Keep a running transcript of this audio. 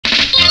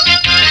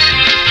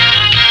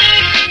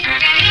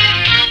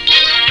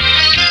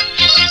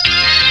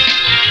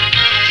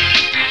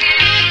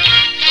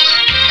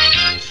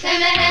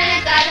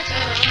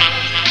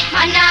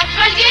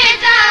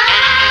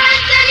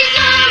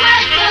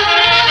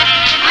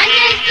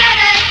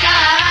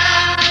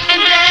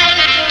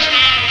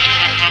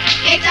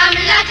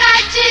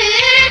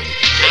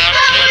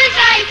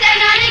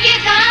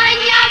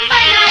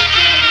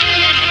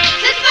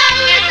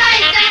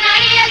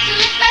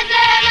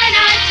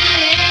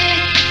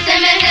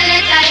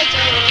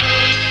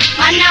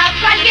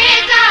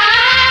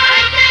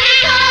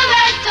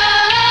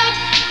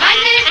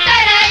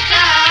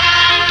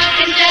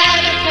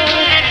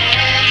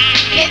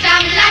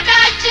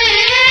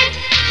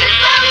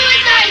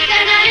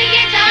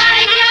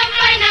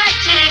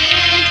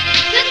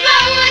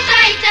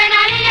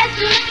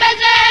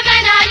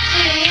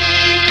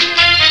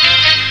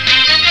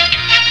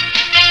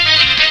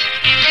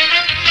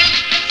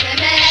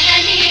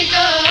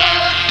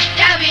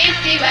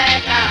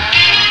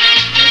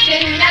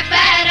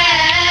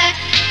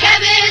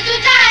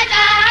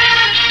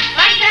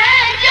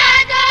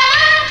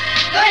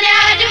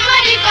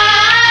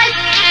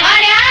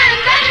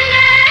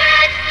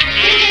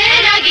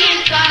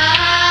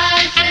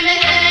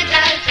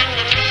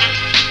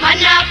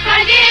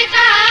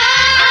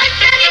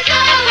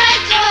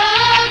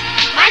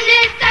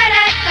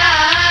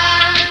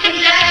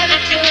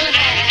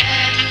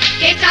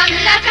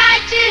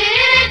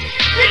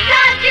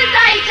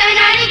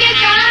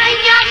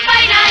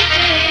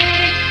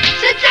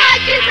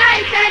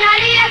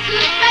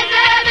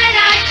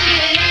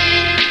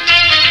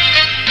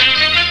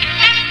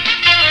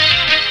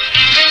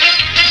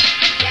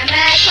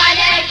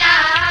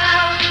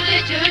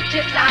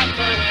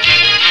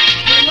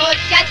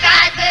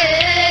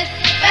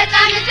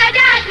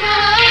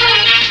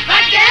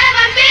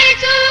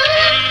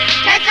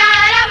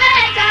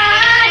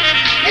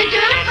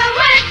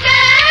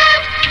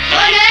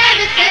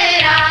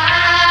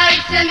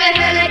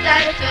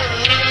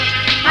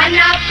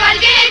Manafroal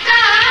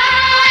Geta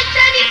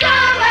Tenito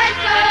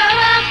Verso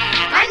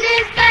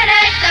Manis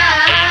Terto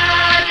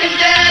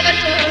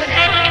Kendebertu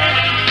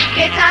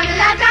Geta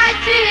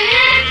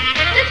Mlakachin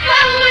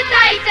Sitfawut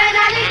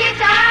Aitanal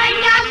Geta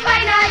Nyam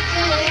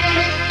Bainachin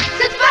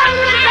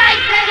Sitfawut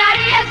Aitanal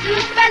Eyasu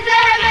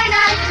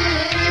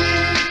Bezemenachin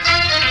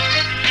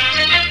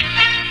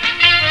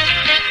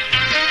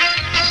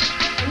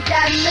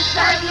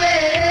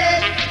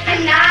Misawir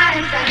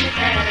Tenaran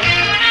Santer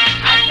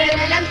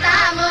Afilam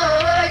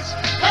Tamuj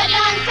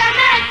Walang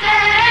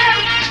Sametem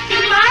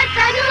Simat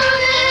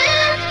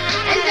Sanurim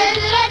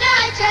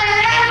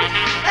Indiladatem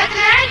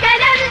Batner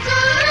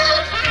Kalamsu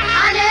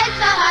Anet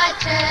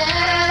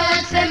Sahatem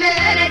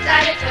Simihin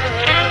Terto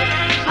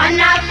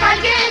Manafroal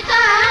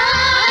Geta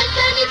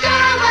Tenito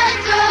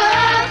Verso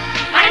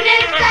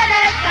Manis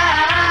Terto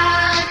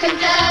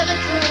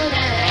Kendebertu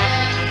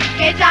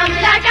Geta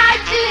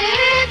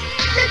Mlakachin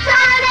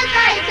Sitana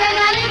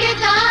Taitanal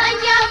Geta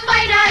Nyam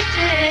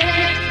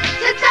Bainachin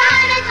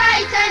Sitana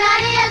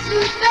Taitanal Eyasu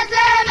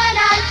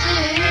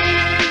Bezemenachin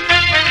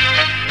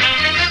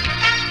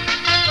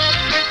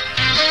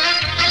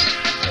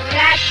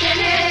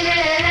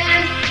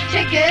Rakshanin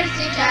Chigir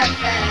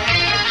Sijafer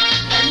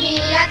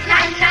Amiyat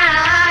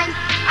Nanan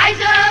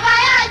Aizo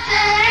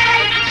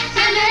Bayatin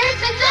Simihin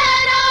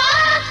Terto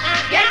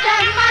Geta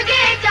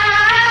Mageta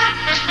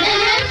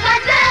Minim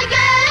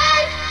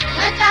Fatagan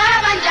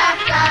Mataban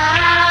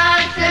Jafar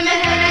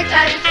Simihin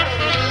Terto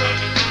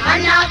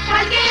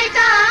Manafroal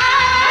Geta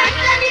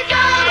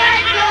Tenito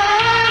Verso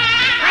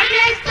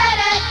Manis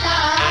Terto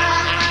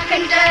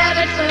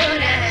Kendebertu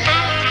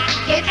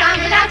Geta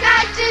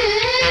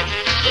Mlakachin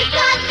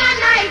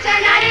Sitana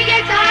Aitanal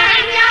Geta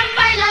Nyam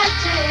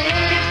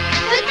Bainachin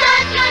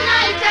Sitana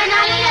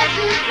Aitanal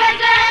Eyasu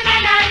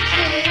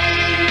Bezemenachin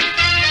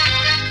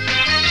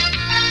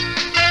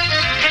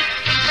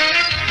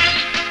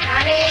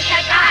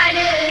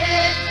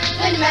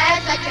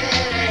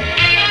Mesakır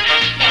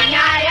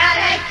Dünyaya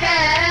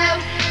reklam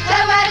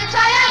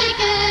Severçaya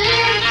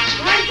yıkım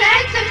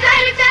Manteksem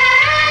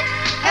zerten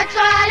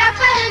Etvala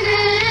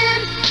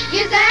fenim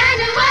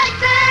Yüzenim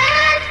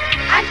vakten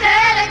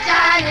Antele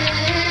canım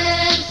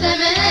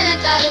Simihin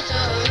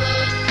Terto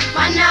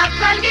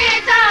Manafroal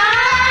Geta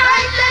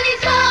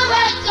Tenito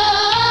Verso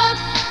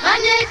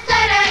Manis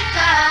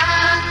Terto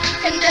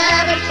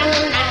Kendebertu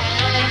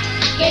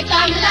Geta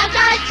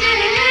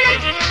Mlakachin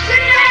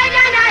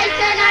Sitregan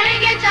Aitanal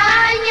Geta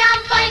Nyam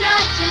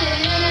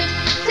Bainachin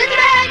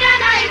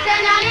Sitregan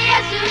Aitanal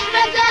Eyasu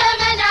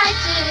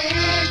Bezemenachin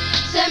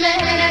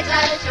Simihin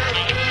Terto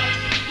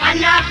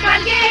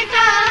Manafroal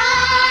Geta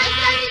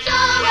Tenito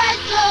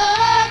Verso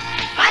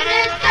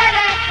Manis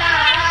Terto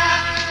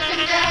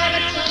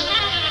Kendebertu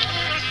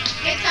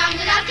Geta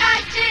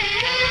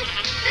Mlakachin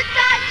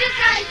Sitregan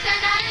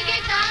Aitanal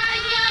Geta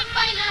Nyam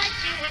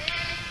Bainachin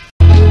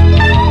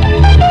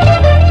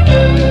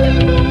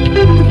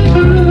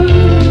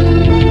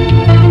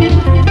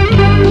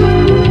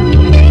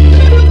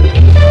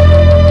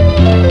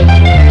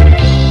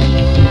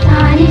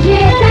Tani je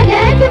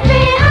tadek pe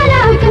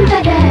alam tum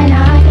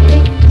tadana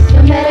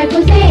Sumera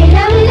kuse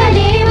lam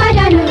lane wada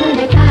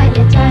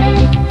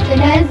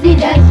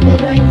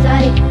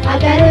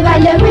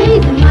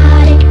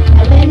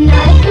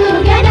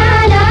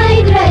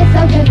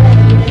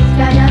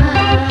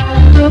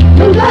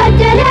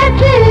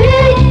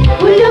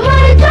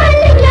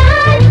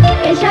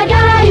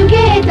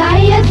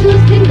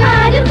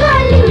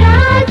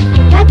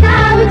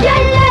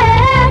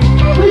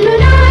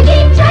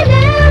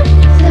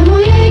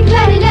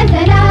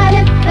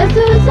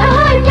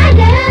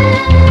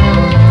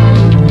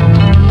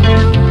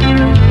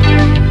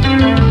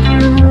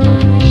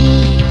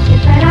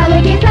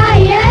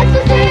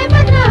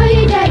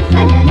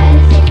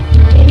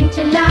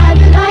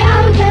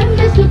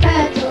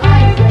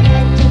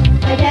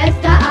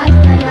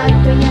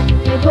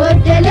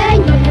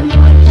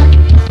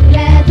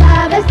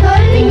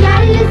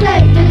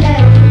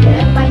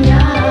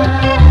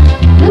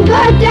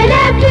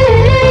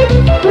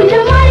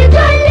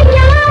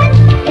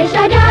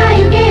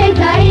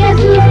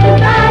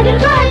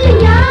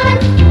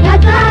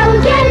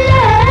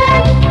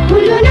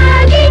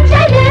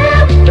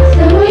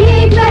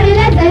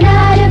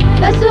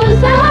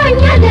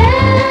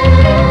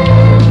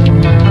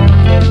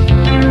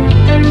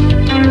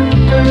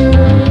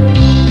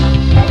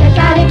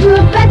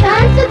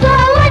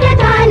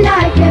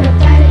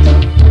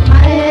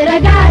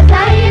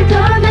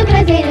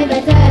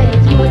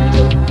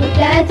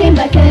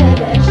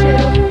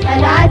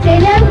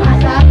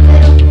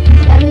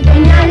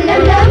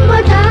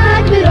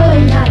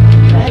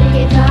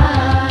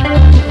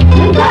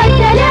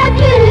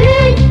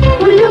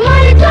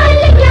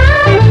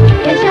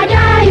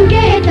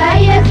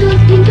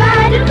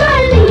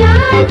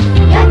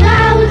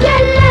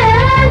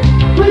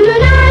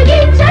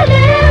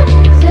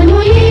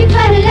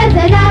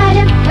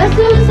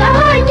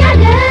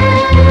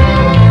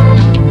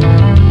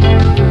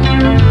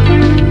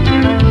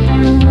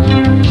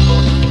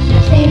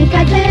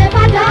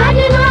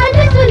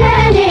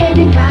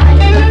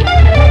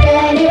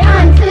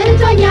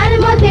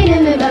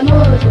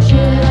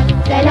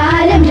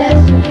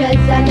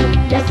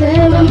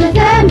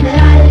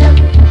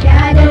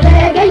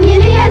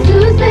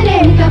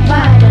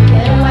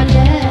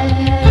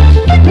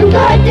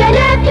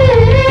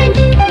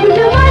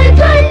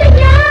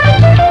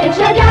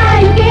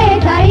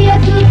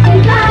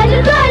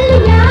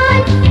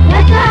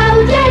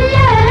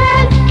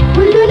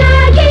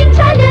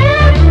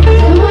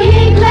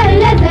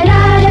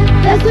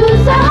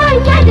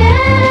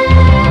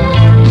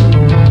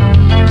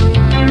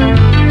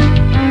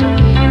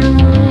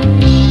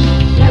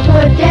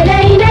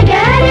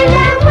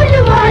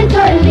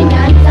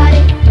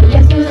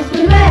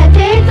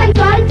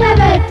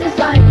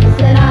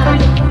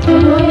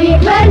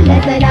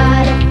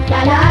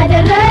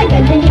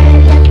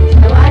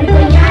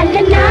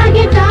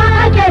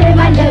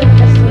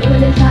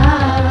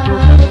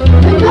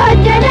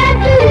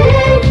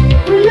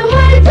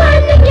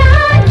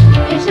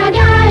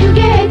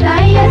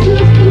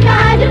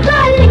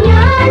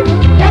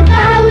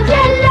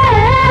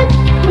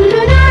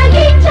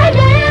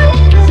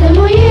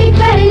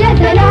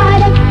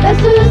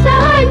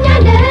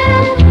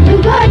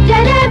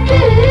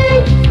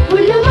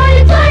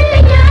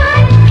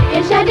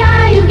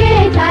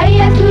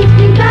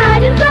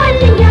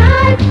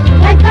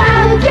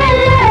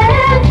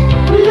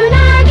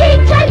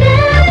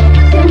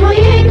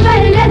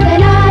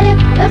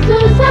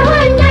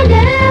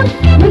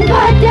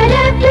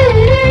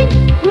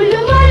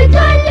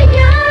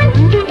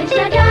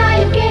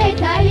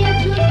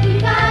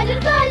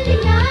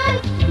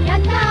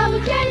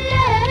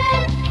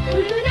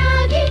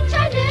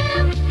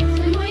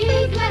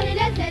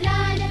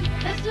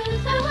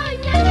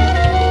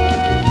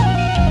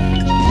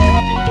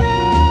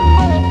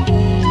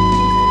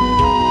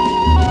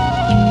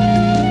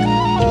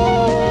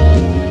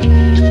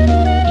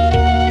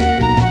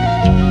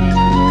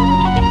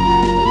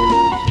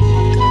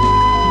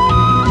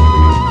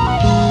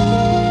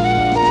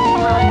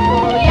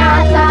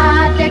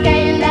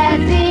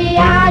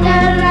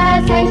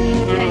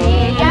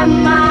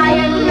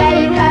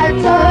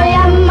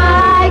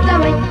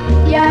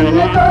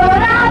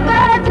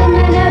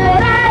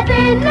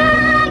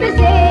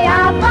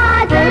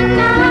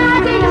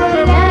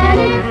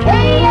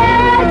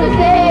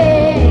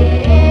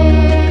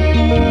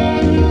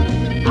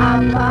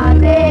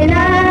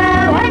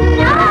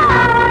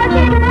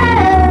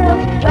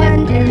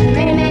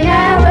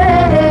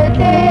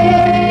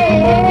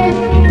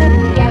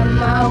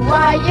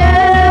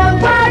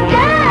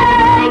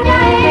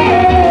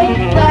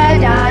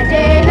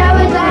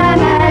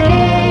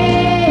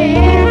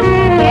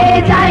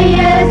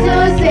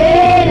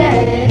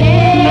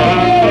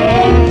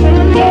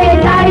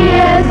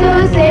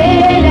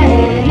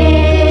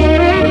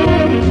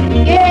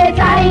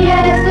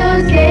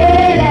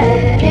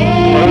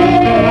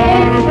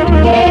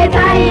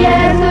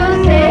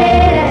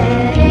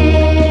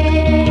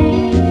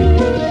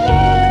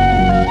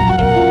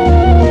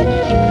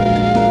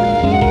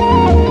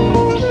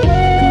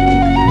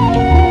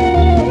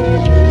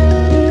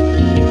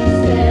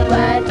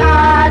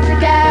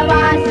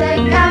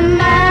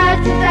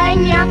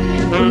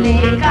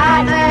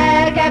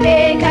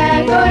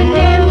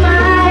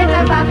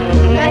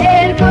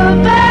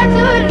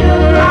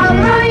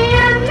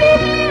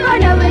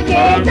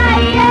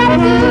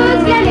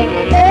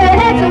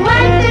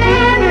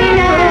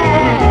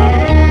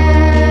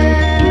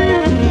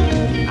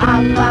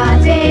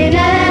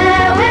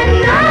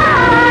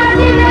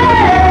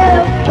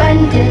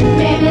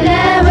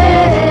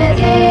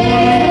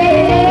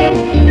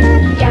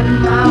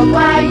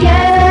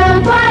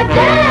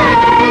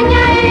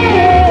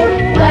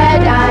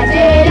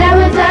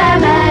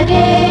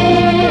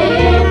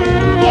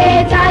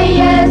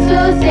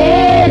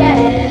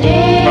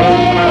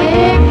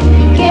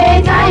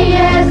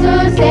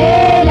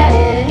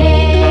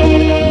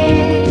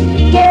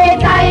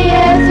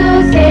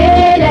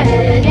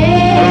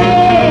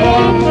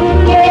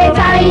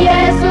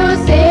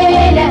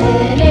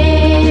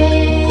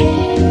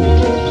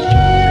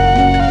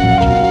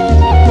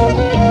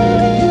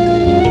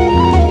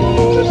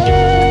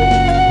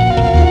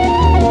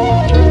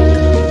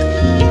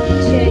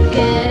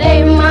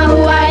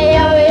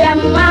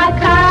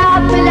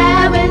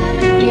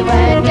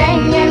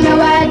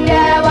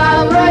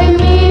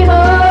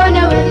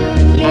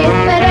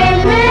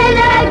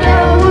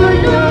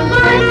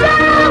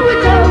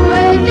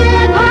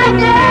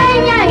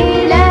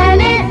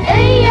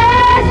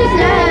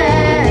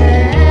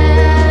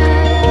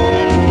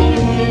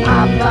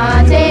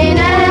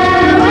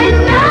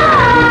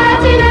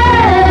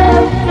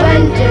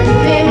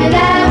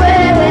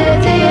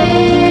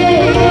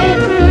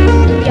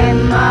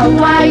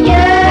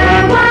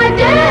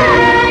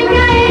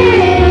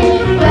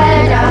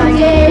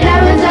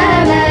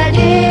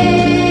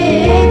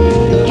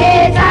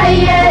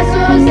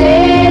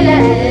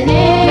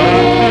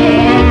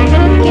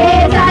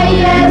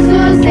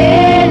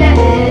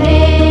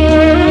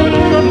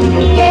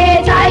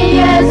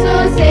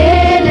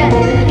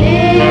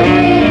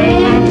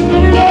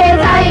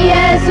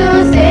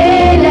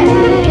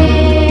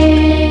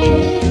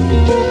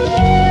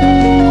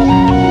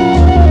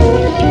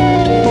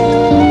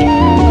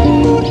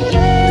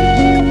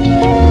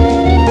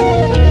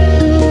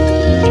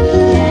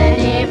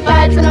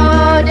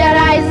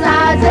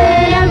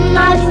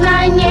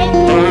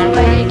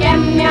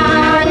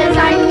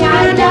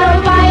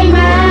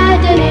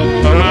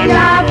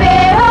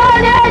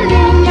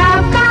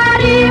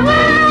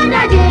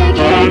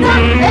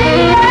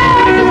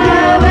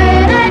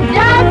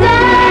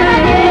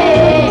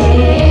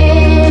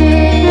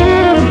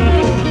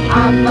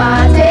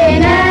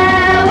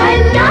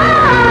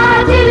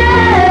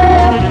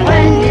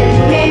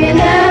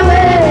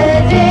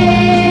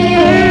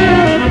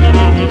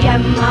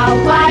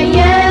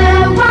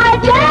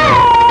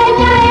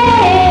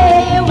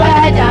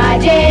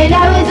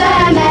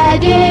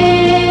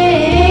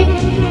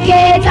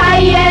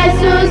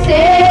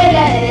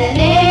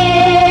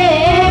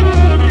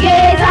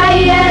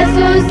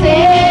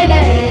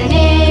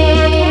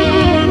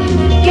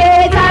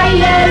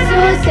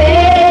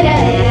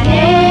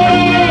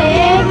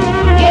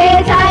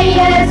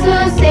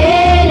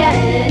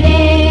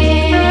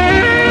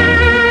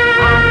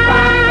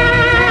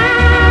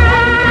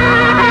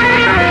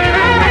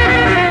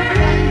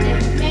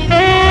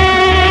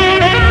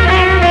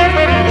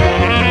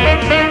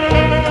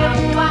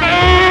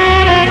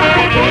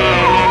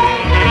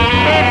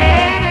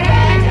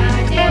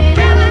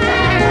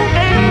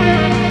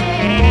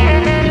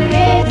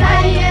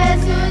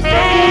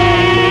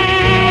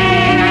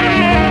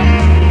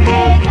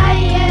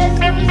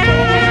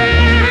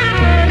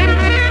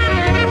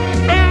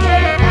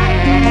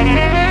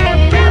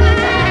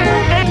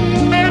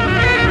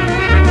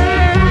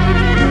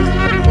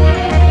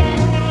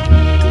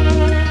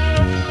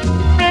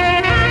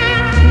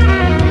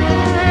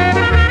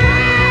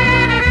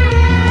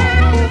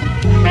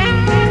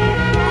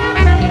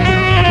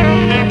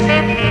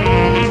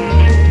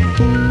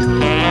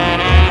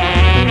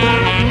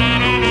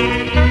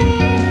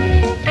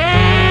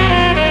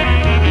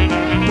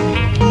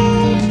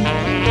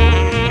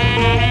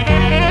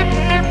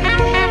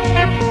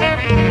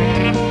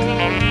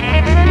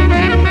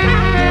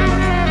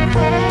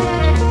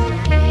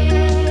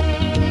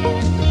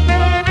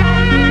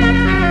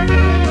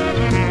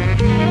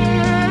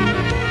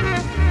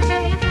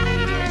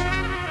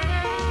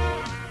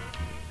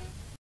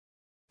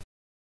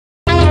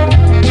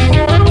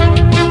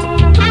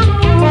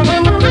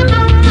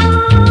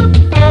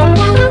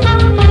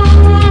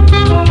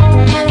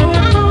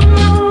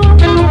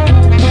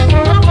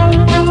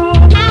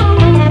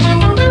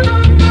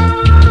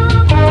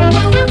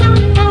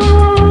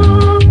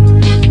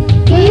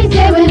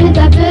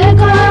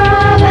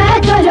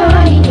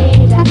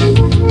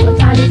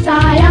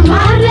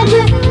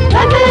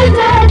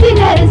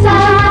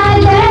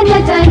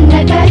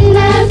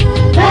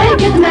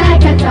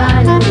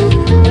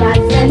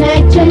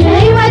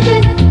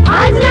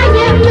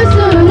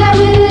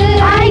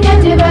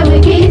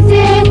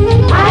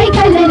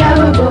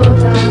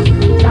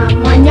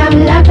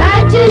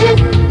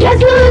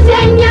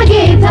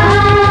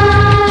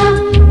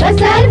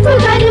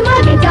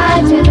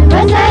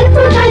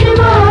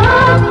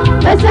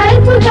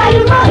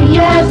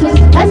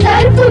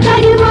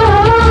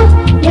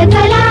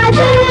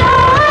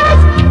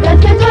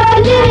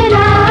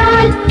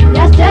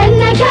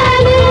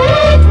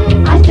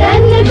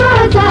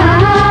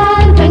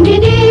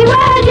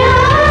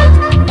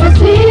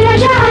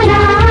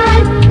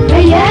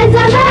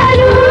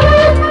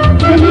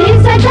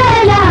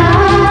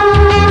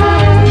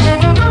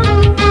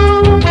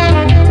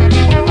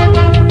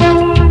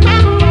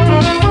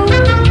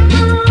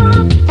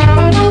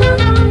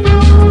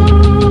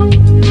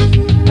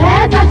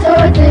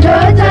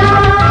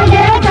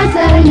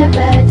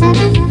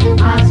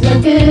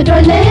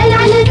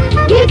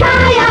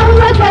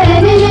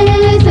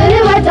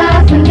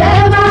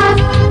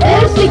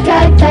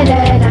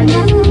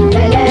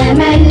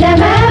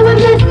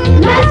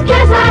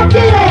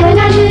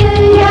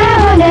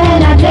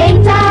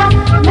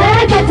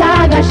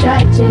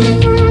ጌታችን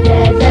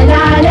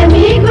ለዘላለም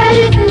ይክበር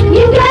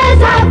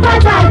ይንገስ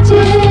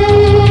አባታችን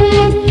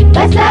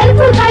በሰልፉ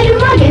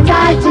ቀድሞ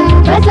ጌታችን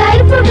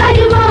በሰልፉ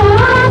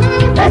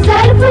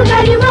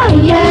ቀድሞ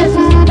ኢየሱስ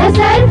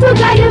በሰልፉ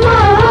ቀድሞ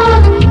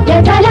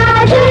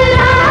የጠላት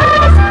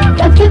ራስ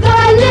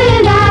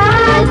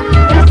ቀጥቅጦልናል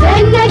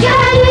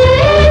ያስጨነቀን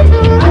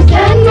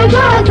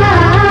አስጨንቆታል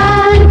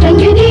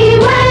ከእንግዲህ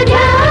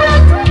ወዲያ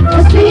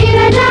እሱ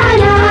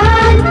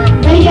ይረዳናል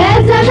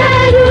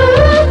በየዘመኑ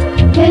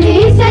ድል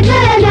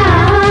ይሰጠናል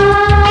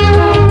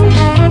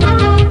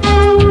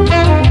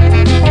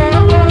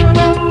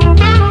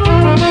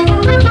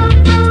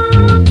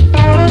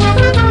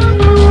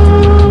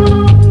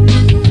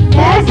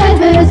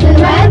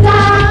ስንወጣ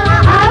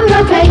አብሮ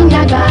ከኛ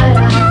ጋራ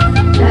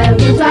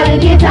ተጉዟል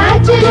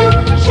ጌታችን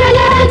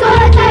ሸለቆ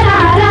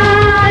ተራራ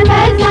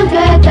በዛም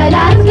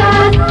ከጠላት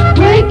ጋር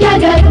ውጊያ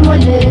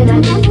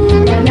ገጥሞልናል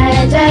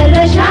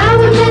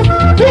በመጨረሻውም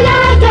ድል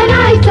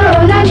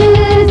አገናኝቶናል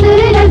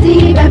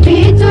ስለዚህ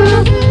በፊቱ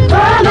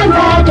ቆመን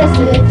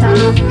በደስታ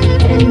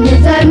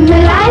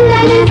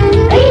እንዘምራለን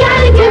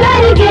እያልን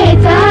ክበር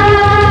ጌታ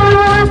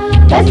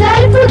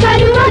በሰልፉ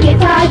ቀድሞ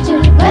ጌታችን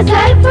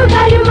በሰልፉ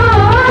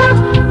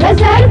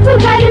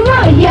ቀድሞ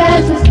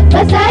ኢየሱስ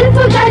በሰልፉ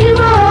ቀድሞ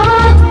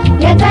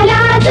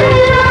የጠላት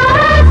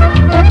ራስ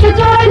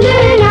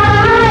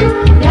ቀጥቅጦልናል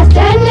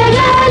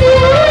ያስጨነቀን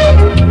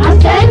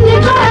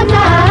አስጨንቆታል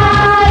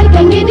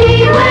ከእንግዲህ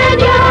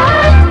ወዲያ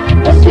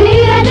እሱ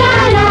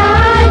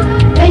ይረዳናል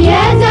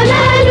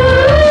በየዘመኑ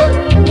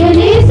ድል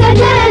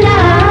ይሰጠናል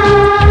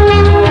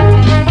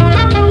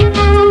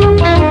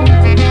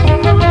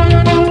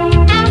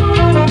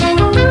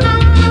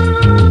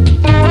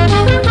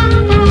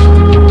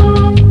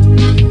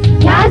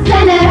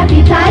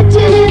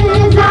ፊታችን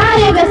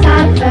ዛሬ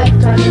በሳት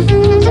ፈክቷል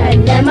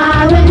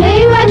ጨለማውን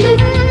ሕይወት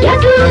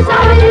ኢየሱስ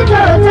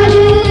አውጥቶታል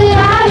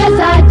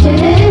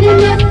አበሳችንን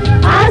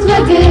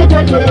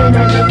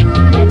አስወግዶልናል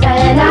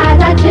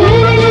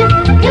የጠላታችንን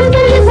ቅስም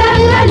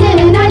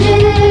ሰብሮልናል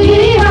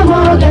ይኸው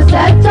ሞገስ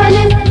ሰጥቶን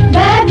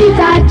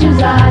በፊታችሁ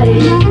ዛሬ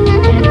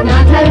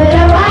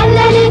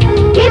እናከብረዋለን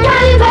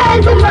ጌታን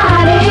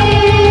በዝማሬ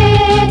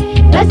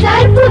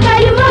በሰልፉ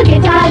ቀድሞ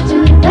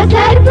ጌታችን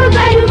በሰልፉ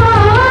ቀድሞ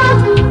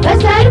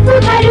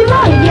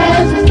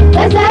ኢየሱስ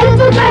በሰልፉ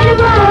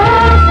ቀድሞ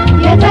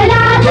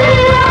የጠላት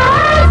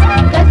ራስ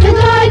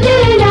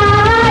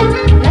ቀጥቅጦልናል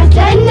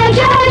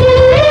ያስጨነቀን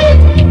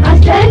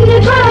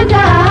አስጨንቆታል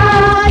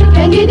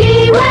ከእንግዲህ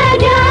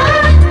ወዲያ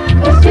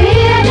እሱ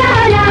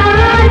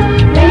ይረዳናል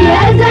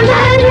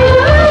በየዘመኑ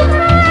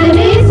ድል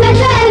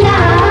ይሰጠናል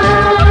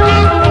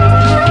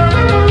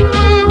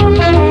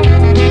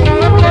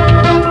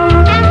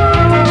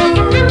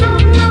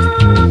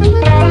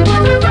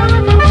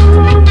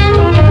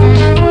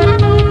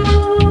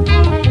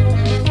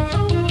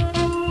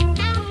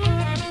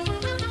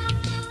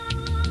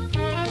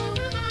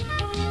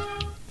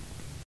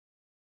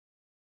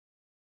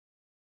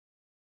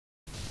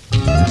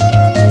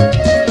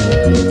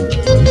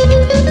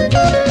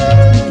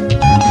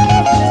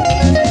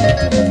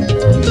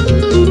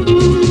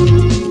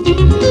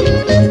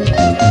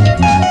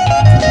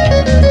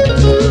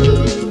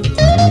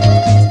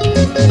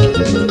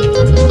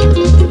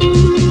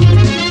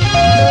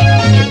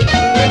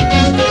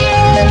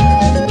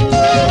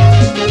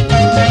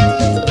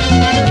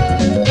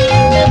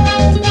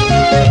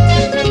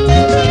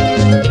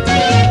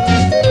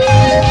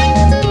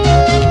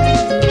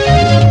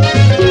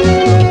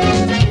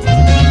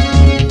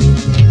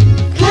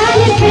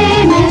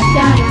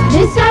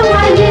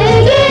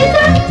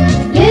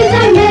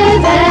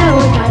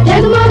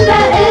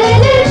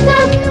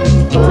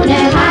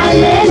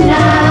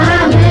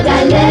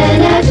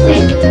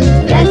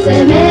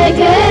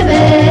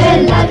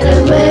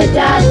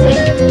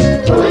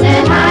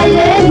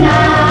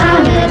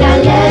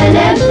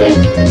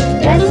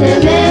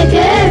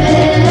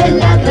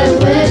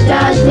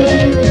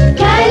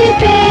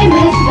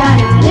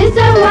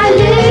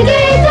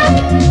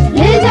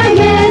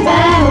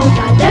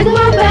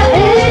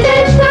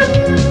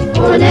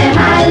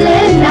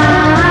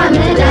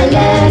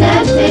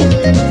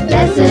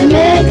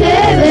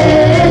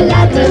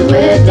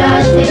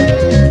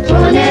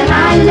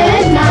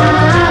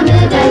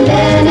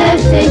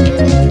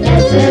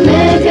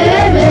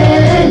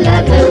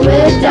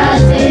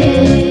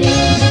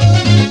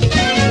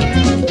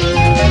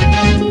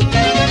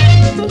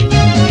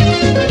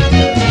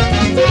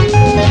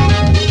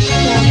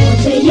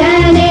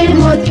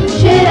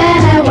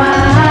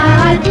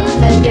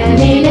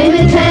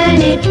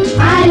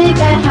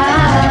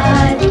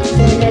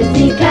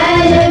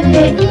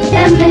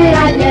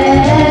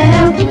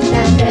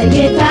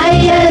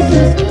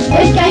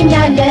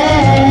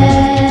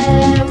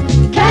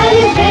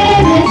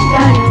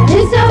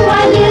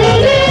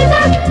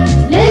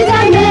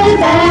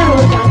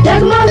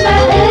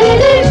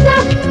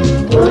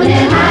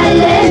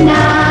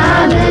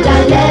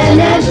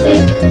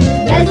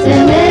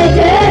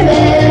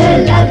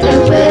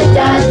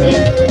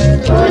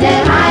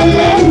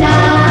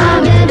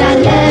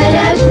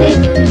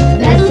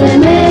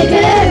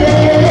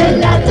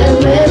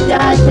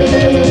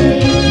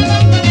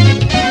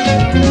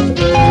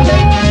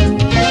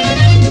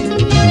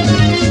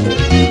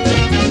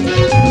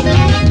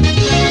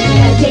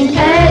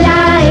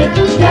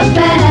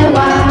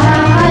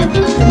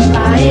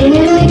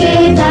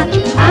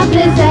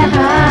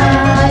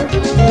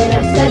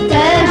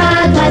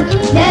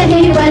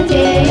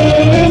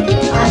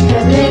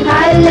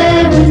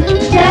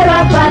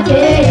ውዳሴ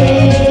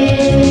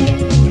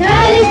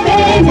ከልቤ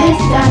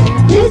ምስጋና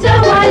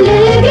ልሰዋል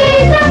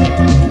ጌታ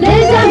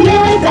ልዘምር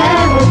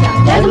በሆታ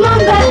ደግሞም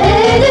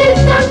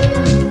በእልልታ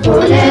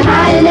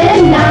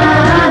ሆነሃልና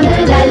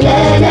ምላለለ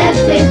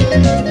ነፍሴ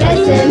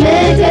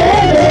ለስምህ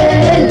ክብር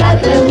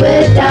ላቅርብ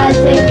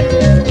ውዳሴ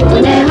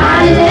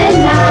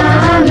ሆነሃልና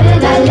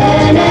ምላለለ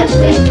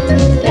ነፍሴ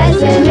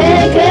ለስምህ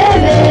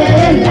ክብር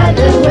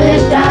ላቅርብ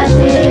ውዳሴ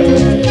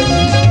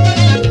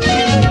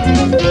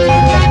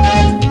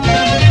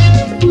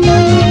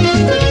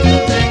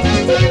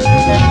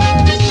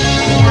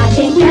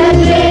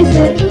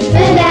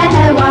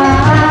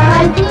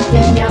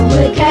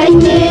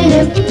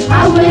የሚያውከኝንም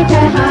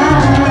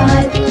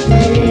አውከሃል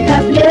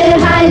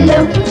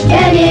እከፍልሃለሁ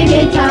የኔ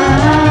ጌታ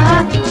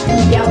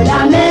እንዲያው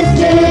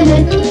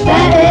ላመስግንህ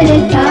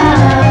በእልልታ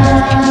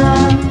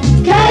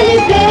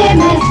ከልቤ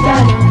ምስጋና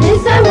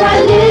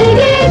ልሰዋልህ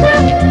ጌታ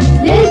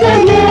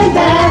ልዘምር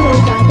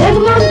በሆታ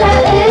ደግሞም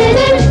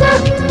በእልልታ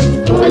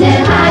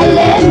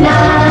ሆነሃልና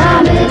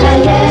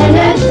ምላለለ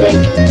ነፍሴ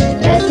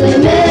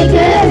ለስምህ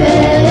ክብር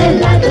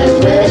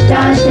ላቅርብ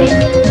ውዳሴ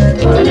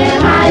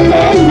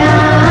ሆነሃልና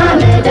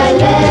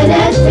ምላለለ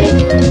ነፍሴ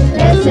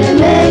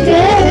ለስምህ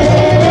ክብር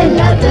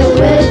ላቅርብ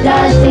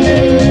ውዳሴ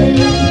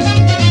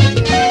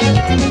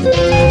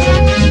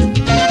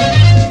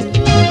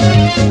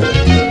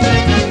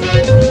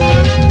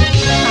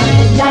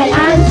አመድ ላይ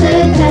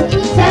አንስተህ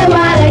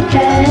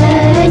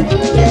ተባረከኝ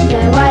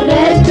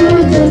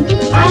የተዋረድኩትን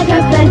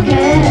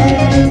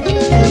አከበርከኝ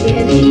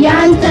እንግዲህ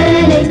ያንተ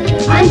ነኝ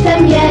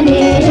አንተም የኔ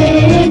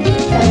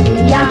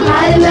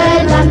ከብያሃል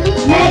በጣም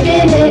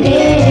መድህኔ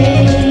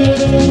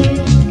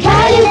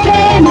ከልቤ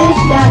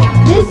ምስጋና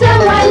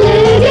ልሰዋልህ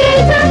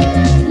ጌታ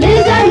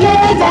ልዘምር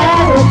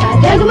በሆታ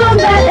ደግሞም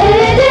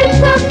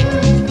በእልልታ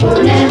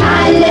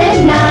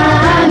ሆነሃልና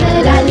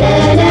ምላለለ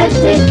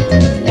ነፍሴ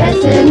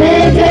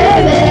ለስምህ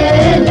ክብር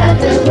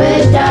ላቅርብ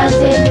ውዳሴ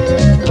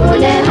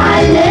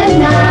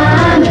ሆነሃልና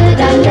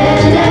ምላለለ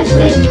ነፍሴ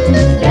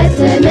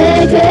ለስምህ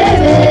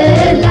ክብር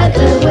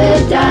ላቅርብ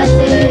ውዳሴ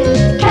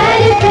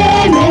ከልቤ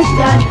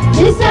ምስጋና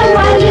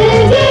ልሰዋልህ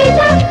ጌታ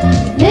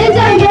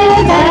ልዘምር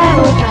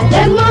በሆታ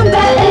ደግሞም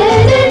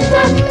በእልልታ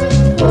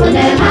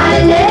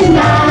ሆነሃልና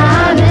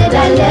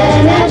ምላለለ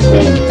ነፍሴ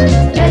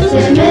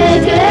ለስምህ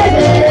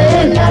ክብር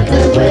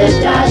ላቅርብ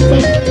ውዳሴ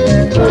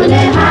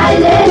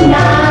ሆነሃልና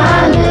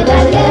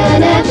ምላለለ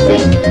ነፍሴ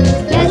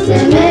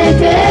ለስምህ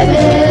ክብር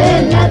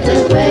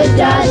ላቅርብ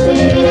ውዳሴ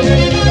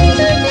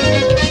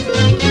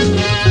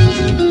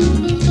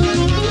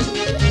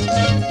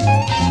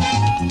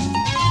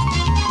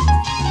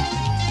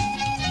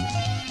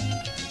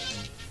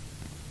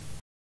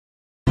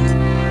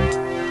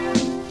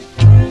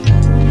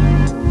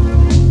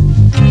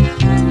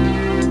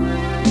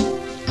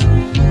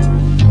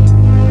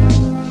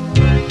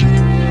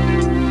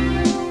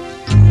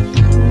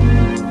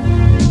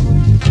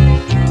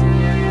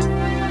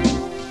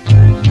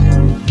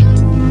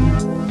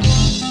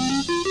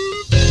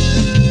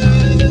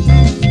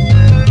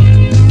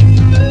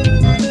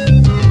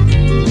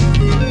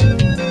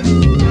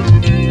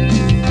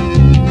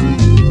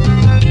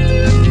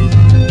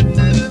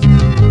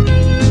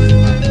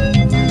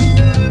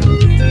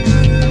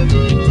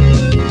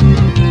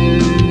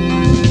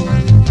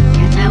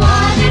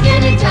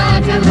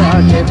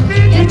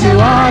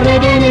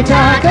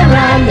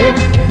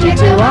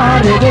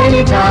የተዋረደን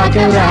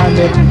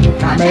ታከብራለህ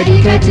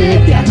ከመዲከት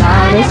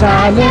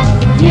ያታነሳለህ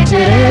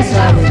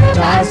የተረሳውን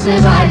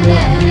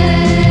ታስባለህ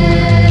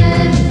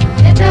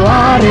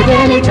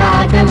የተዋረደን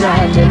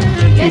ታከብራለህ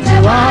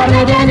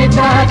የተዋረደን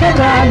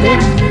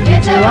ታከብራለህ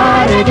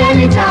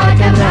የተዋረደን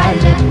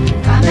ታከብራለህ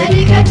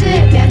ከመዲከት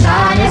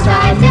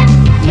ያታነሳለህ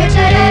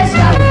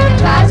የተረሳውን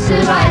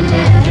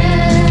ታስባለህ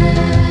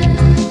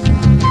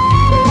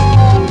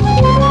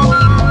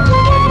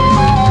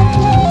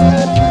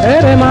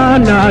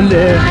ማን አለ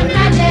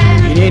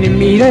እኔን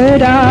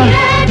የሚረዳ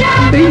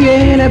ብዬ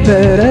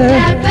ነበረ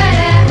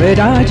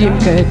ወዳጅም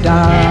ከዳ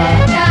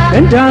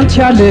እንዳንተ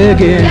ያለ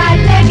ግን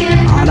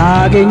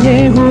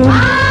አላገኘሁም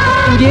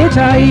ጌታ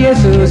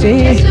ኢየሱሴ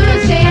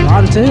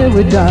አንተ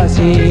ውዳሴ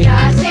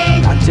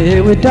አንተ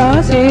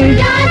ውዳሴ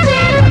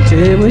አንተ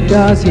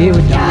ውዳሴ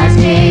ውዳሴ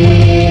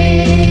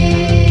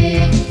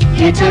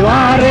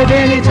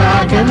የተዋረደን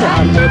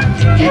ታከብራለህ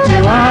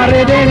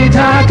የተዋረደን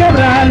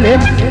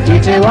ታከብራለህ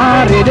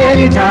የተዋረደን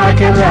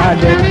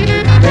ታከብራለህ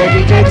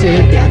በድቀት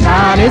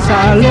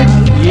ያታነሳለህ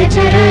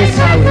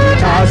የተረሳውን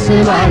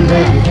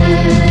ታስባለህ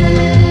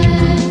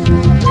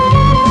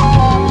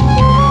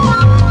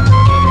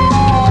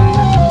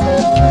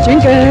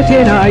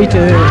ጭንቀቴን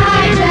አይተህ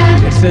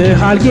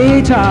ደርሰሃል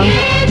ጌታ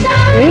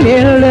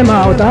እኔን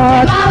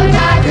ለማውጣት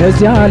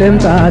ከዚያ ዓለም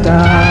ጣጣ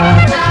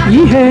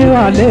ይሄው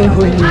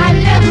አለሁኝ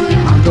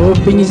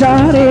አምሮብኝ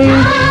ዛሬ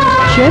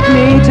ሸክሜ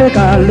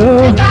ተቃሎ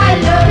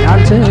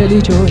ያንተ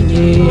ልጅ ሆኜ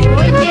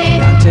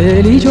ያንተ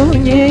ልጅ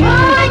ሆኜ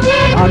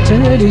አንተ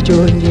ልጅ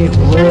ሆኜ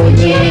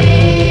ሆኜ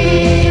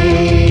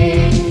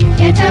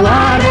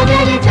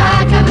የተዋረደን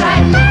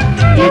ታከብራለህ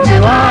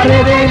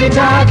የተዋረደን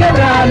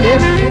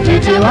ታከብራለህ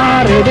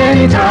የተዋረደን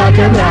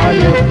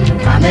ታከብራለህ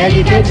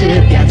ከአሜሪካ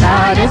ኢትዮጵያ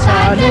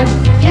ታነሳለህ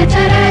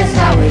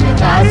የተረሳውን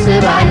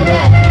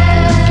ታስባለህ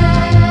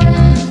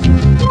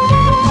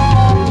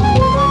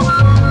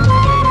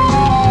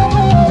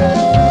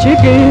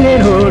ችግሬን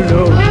ሁሉ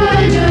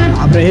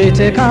አብረህ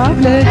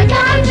ተካፍለህ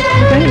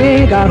ከእኔ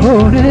ጋር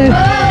ሆነህ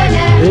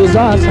ብዙ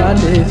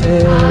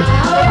አሳልፈህ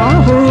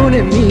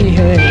አሁንም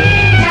ይኸው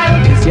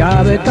ከዚያ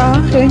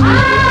በቃኸኝ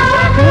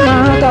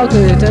ከማጥ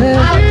አውጥተህ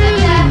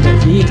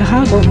በፊትህ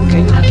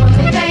አቆምከኝ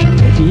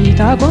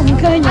በፊትህ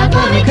አቆምከኝ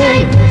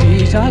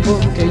በፊትህ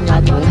አቆምከኝ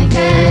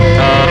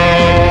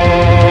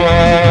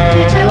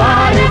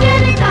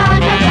የተዋረደን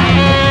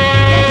ታከብራለህ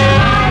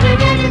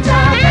የተዋረደን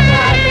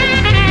ታከብራለህ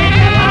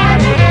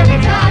የተዋረደን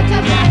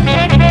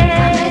ታከብራለህ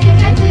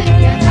ከአሜሪካ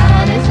ኢትዮጵያ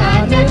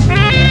ታነሳለህ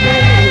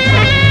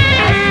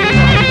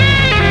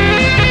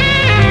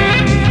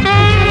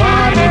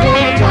የተዋረደን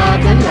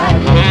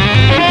ታከብራለህ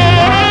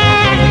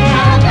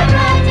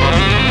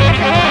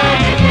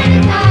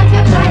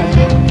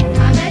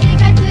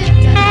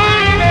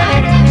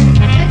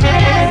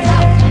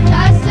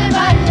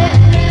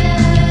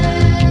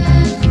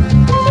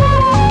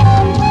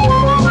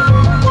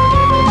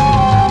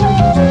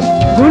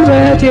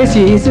ጉልበቴ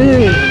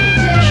ሲዝል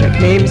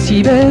ሸክሜም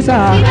ሲበዛ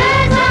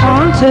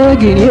አንተ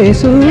ግን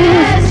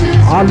ኢየሱስ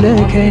አለ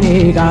ከኔ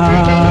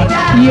ጋር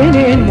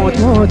የኔን ሞት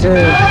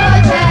ሞተህ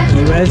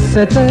ሕይወት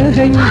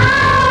ሰጠኸኝ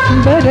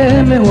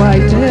በደምህ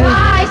ዋጅተህ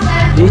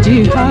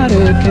ልጅህ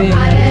አረከኝ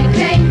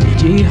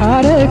ልጅህ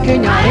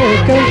አረከኝ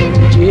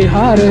ልጅህ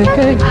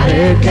አረከኝ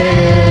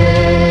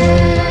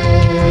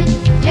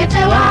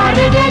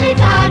የተዋረደን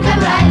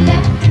ታከብራለህ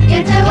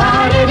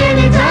የተዋረደን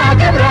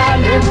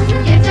ታከብራለህ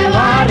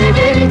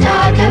የተዋረደን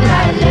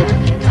ታከብራለህ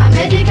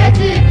ከአሜሪካ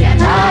ኢትዮጵያ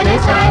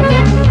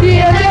ታነሳለህ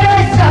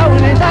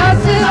የተረሳውን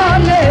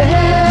ታስባለህ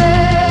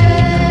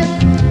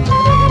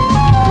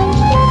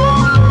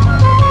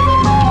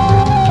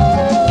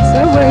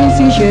ሰዎች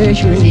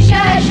ሲሸሹኝ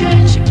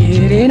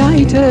ችግሬን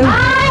አይተው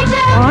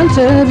አንተ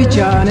ብቻ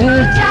ነህ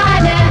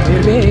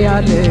ቅርቤ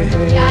ያለህ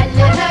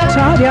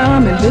ታዲያ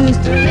ምን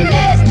ልስጥህ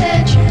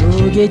ችሎ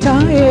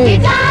ጌታዬ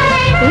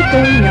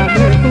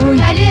እገኛለሁኝ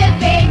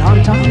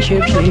ላንተ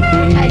አሸብሽቤ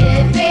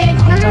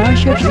ላንተ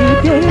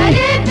አሸብሽቤ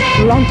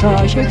ላንተ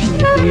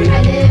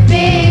አሸብሽቤ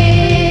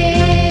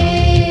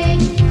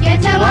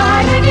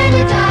የተዋረደን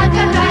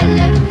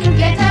ታከብራለህ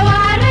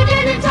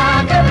የተዋረደን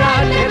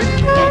ታከብራለህ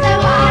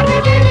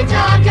የተዋረደን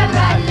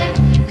ታከብራለህ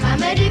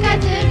ከአሜሪካ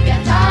ኢትዮጵያ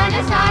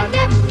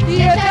ታነሳለህ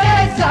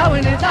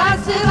የተረሳውን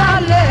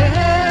ታስባለህ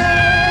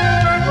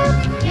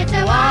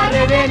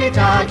የተዋረደን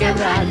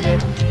ታከብራለህ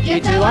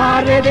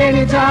የተዋረደን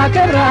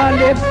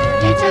ታከብራለህ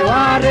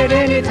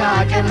የተዋረደን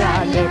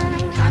ታከብራለህ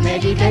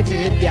ከአሜሪካ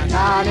ኢትዮጵያ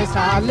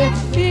ታነሳለህ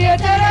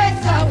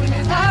የተረሳውን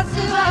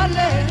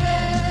ታስባለህ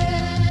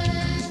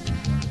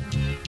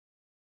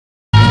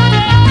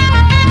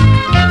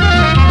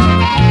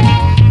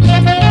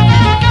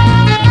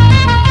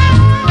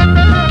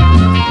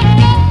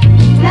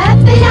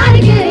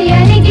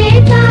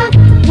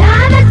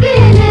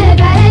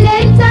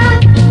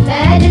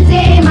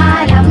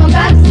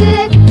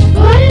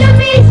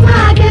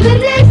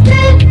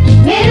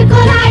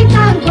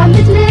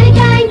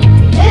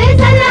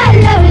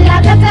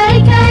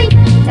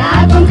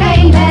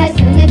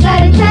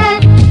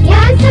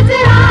Best in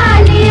the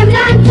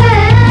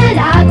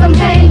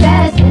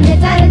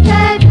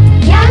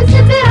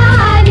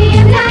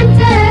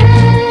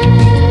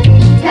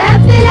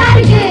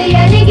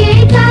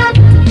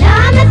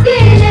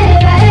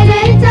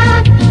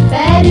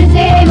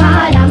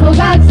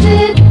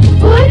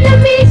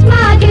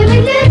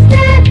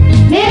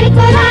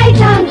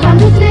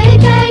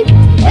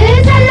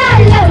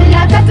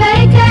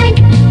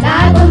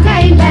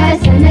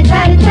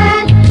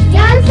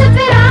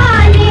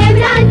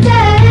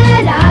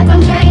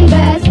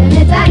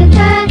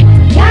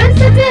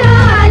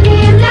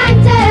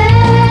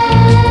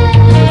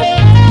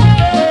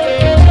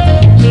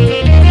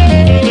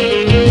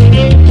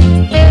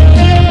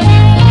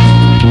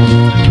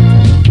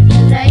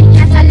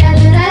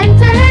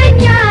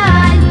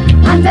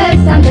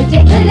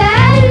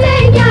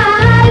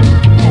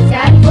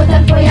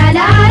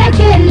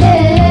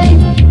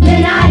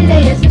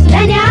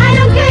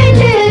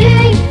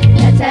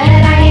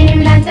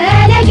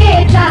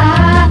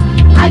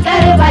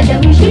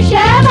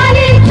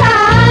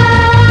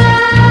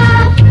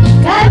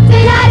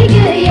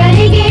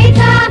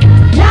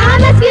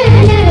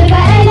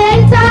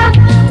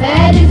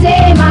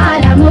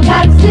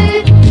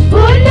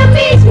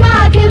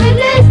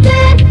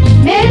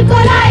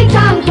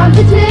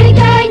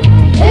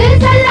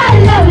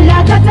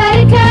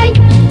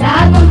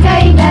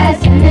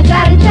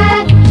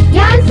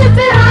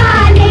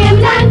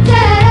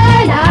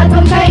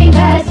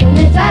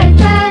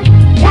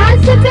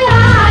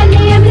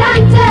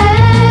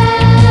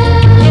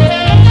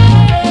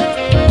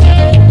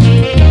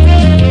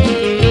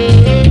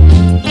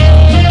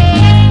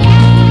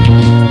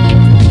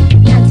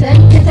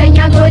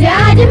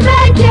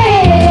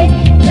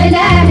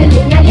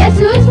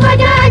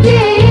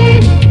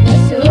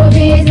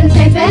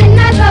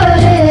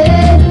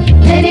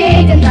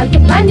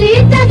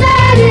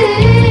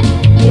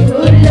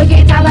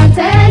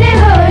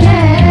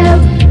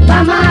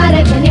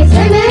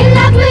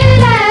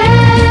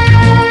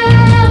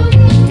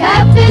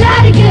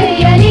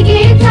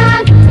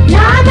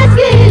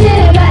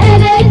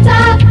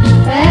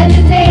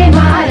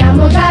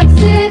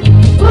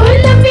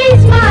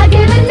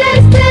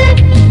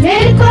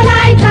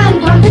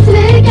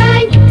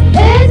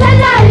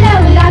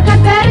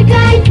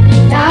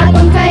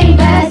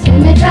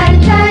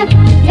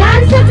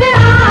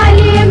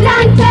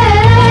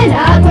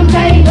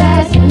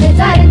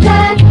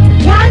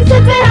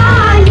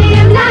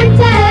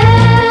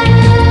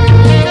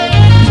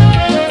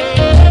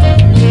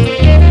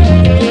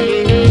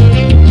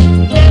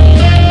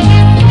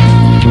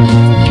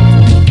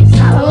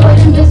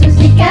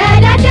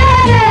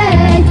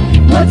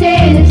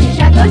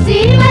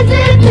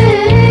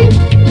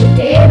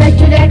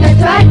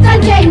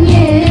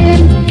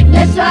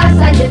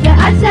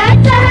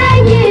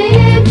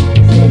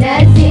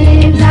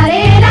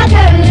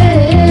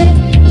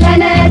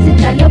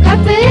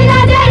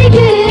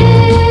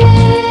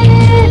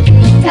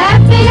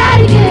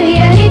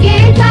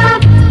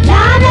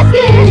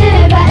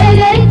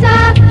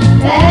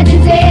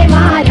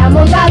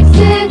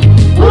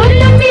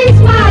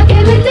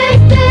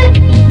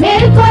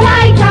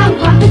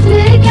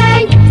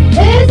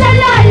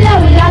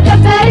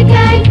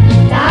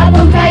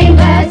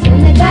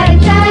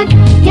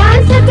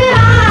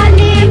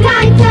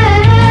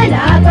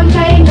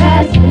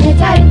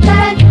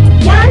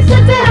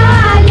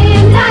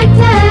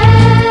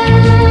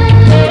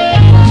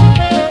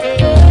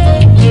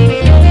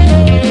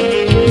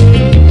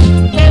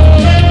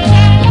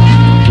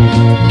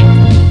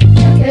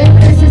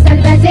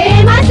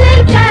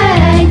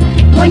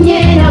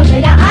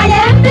بلا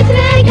عالم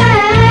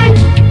بترقان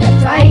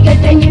تطعي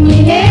قدني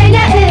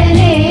مهينة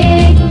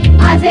إلي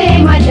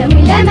عزيم عدم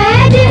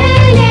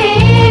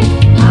لمديني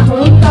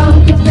أهون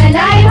قوم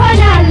كتبلاي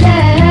هنا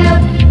اللو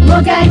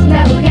موقات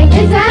لأولي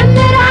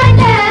تزمر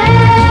علو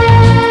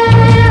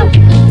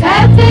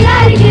كفل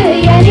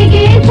أرقي يا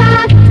نقيتا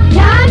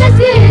يا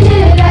مسكين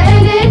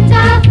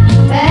رأيتا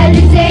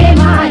فالزي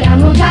معنا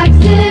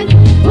مكاكسب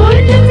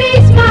كل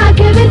ميسمعك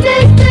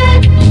بتستر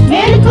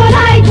ملكو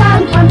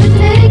لايتان قم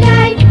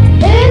بترقاي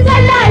إذا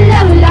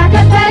اللو لا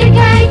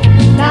كفرقاي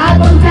لا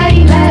قم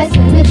كي بس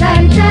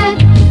متلتن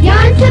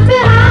ينسب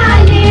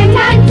عالي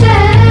ملانتا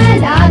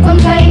لا قم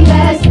كي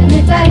بس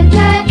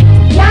متلتن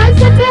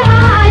ينسب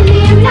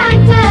عالي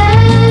ملانتا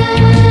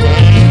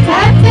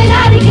كفل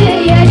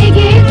أرقي يا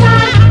نقيتا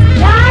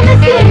يا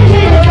مسكين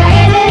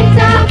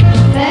رأيتا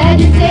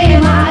فالزي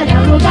معنا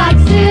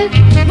مكاكسب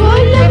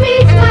كل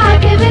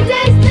ميسمعك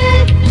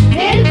بتستر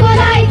ملكو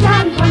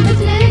لايتان قم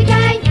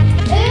بترقاي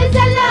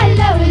إذا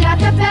اللو لا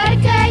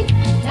كفرقاي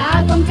لا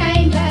قم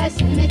كي بس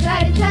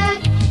متلتن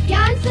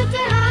ينسب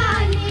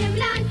عالي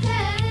ملانتا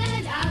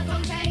لا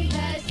قم كي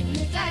بس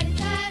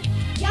متلتن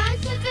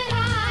ينسب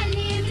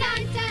عالي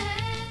ملانتا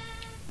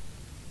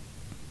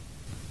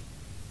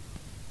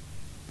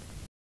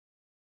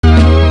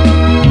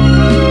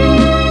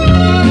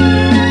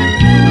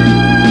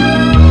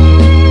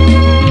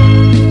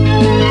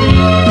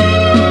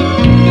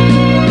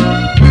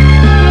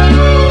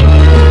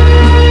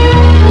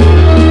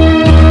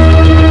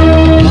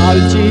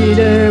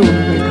አልችለውም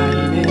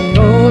ከአይምሮ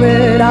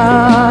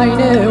በላይ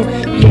ነው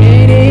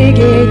የኔ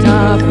ጌታ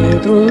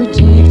ፍቅሩ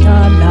እጅግ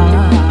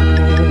ታላቅ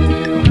ነው።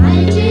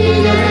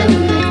 አልችልም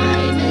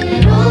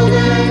ከአይምሮ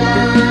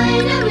በላይ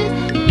ነው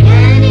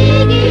የኔ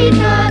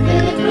ጌታ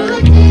ፍቅሩ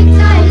እጅግ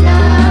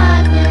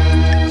ታላቅ ነው።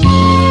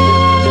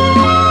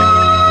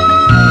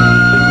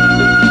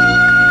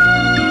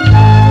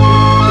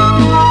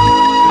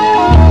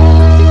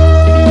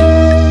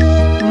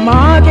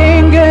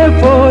 ማቄን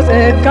ገፎ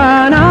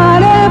ጸጋን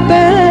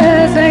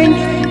አለበሰኝ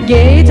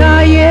ጌታ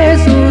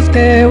ኢየሱስ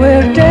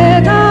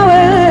ከውርደት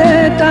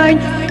አወጣኝ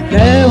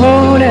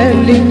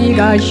ለሆነልኝ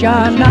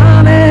ጋሻና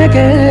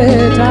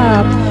መከታ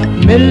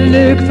ምን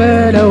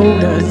ልክፈለው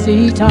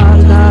ለዚህ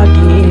ታላቅ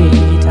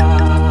ጌታ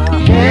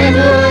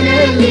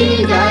ለሆነልኝ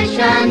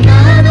ጋሻና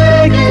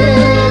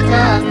መከታ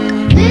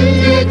ምን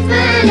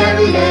ልክፈለው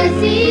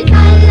ለዚህ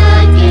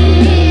ታላቅ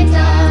ጌታ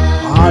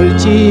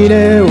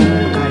አልችለውም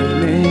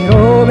ከአይምሮ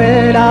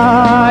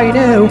በላይ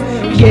ነው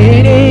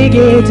የኔ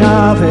ጌታ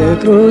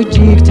ፍቅሩ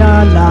እጅግ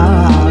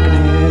ታላቅ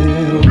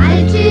ነው።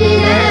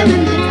 አልችልም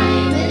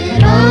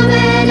ከአይምሮ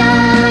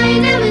በላይ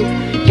ነው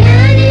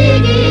የኔ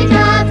ጌታ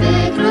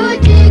ፍቅሩ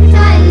እጅግ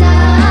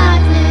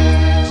ታላቅ ነው።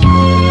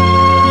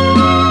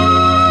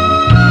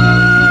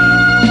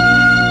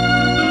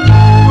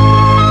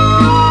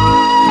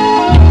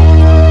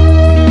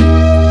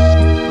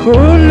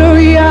 ሁሉ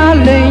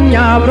ያለኝ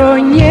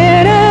አብሮኝ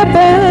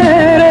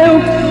የነበረው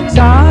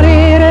ዛሬ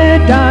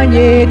ረዳኝ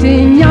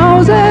የትኛው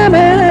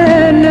ዘመን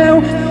ነው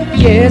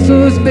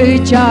ኢየሱስ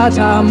ብቻ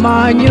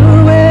ታማኙ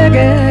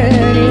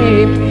ወገኔ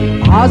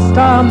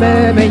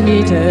አስታመመኝ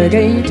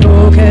ተገኝቶ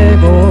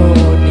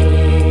ከጎኔ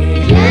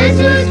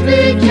ኢየሱስ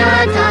ብቻ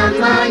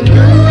ታማኙ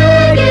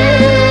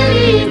ወገኔ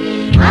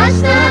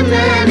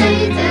አስታመመኝ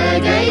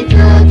ተገኝቶ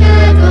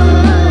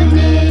ከጎኔ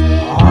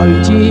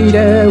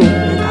አልችለውም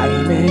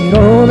ከአይምሮ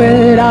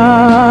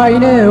በላይ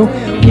ነው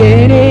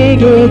የኔ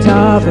ጌታ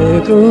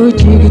ፍቅሩ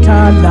እጅግ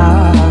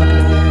ታላቅ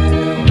ነው።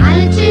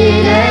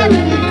 አልችልም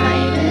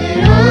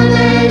ከአይምሮ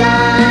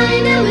በላይ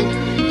ነው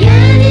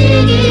የኔ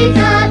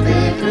ጌታ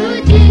ፍቅሩ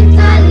እጅግ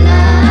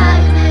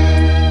ታላቅ ነው።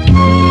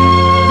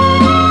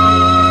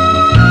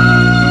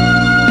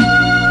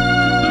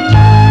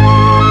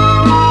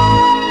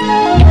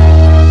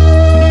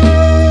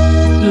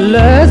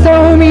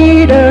 ለሰው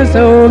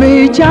ሚደርሰው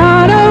ብቻ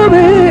ነው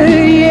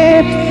ብዬ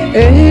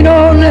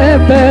እኖር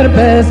ነበር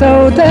በሰው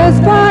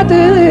ተስፋ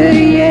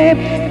ጥዬ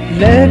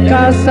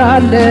ለካስ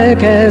አለ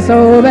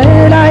ከሰው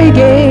በላይ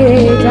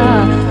ጌታ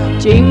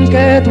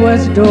ጭንቀት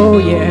ወስዶ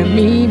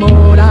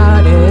የሚሞላ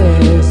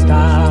ደስታ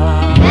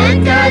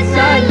ለካስ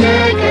አለ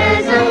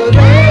ከሰው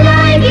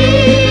በላይ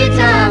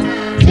ጌታ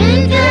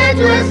ጭንቀት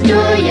ወስዶ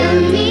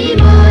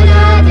የሚሞላ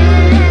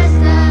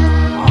ደስታ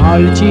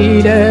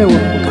አልችለውም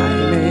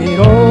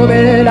ከአይምሮ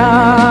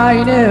በላይ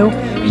ነው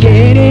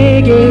የኔ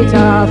ጌታ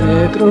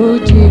ፍቅሩ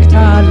እጅግ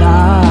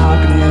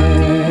ታላቅ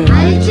ነው።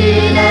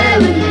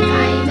 አልችልም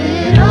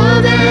ከአይምሮ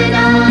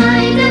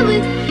በላይ ነው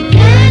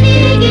የኔ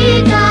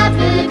ጌታ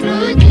ፍቅሩ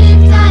እጅግ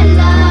ታላቅ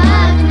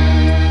ነው።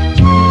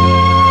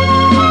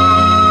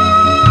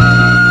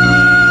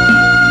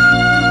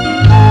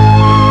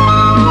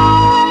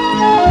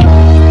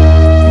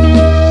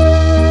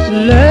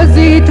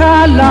 ለዚህ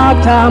ታላቅ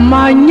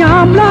ታማኝ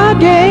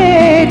አምላክ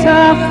ጌታ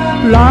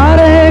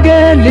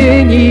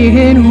ላረገልኝ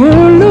ይህን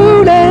ሁሉ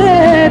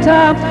ለታ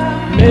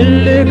ምን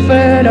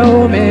ልክፈለው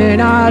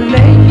ምን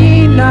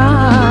አለኝና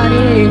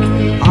እኔ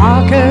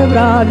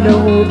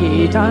አከብራለሁ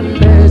ጌታን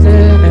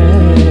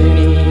በዘመኔ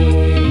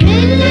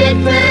ምን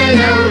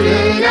ልክፈለው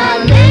ምን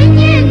አለኝና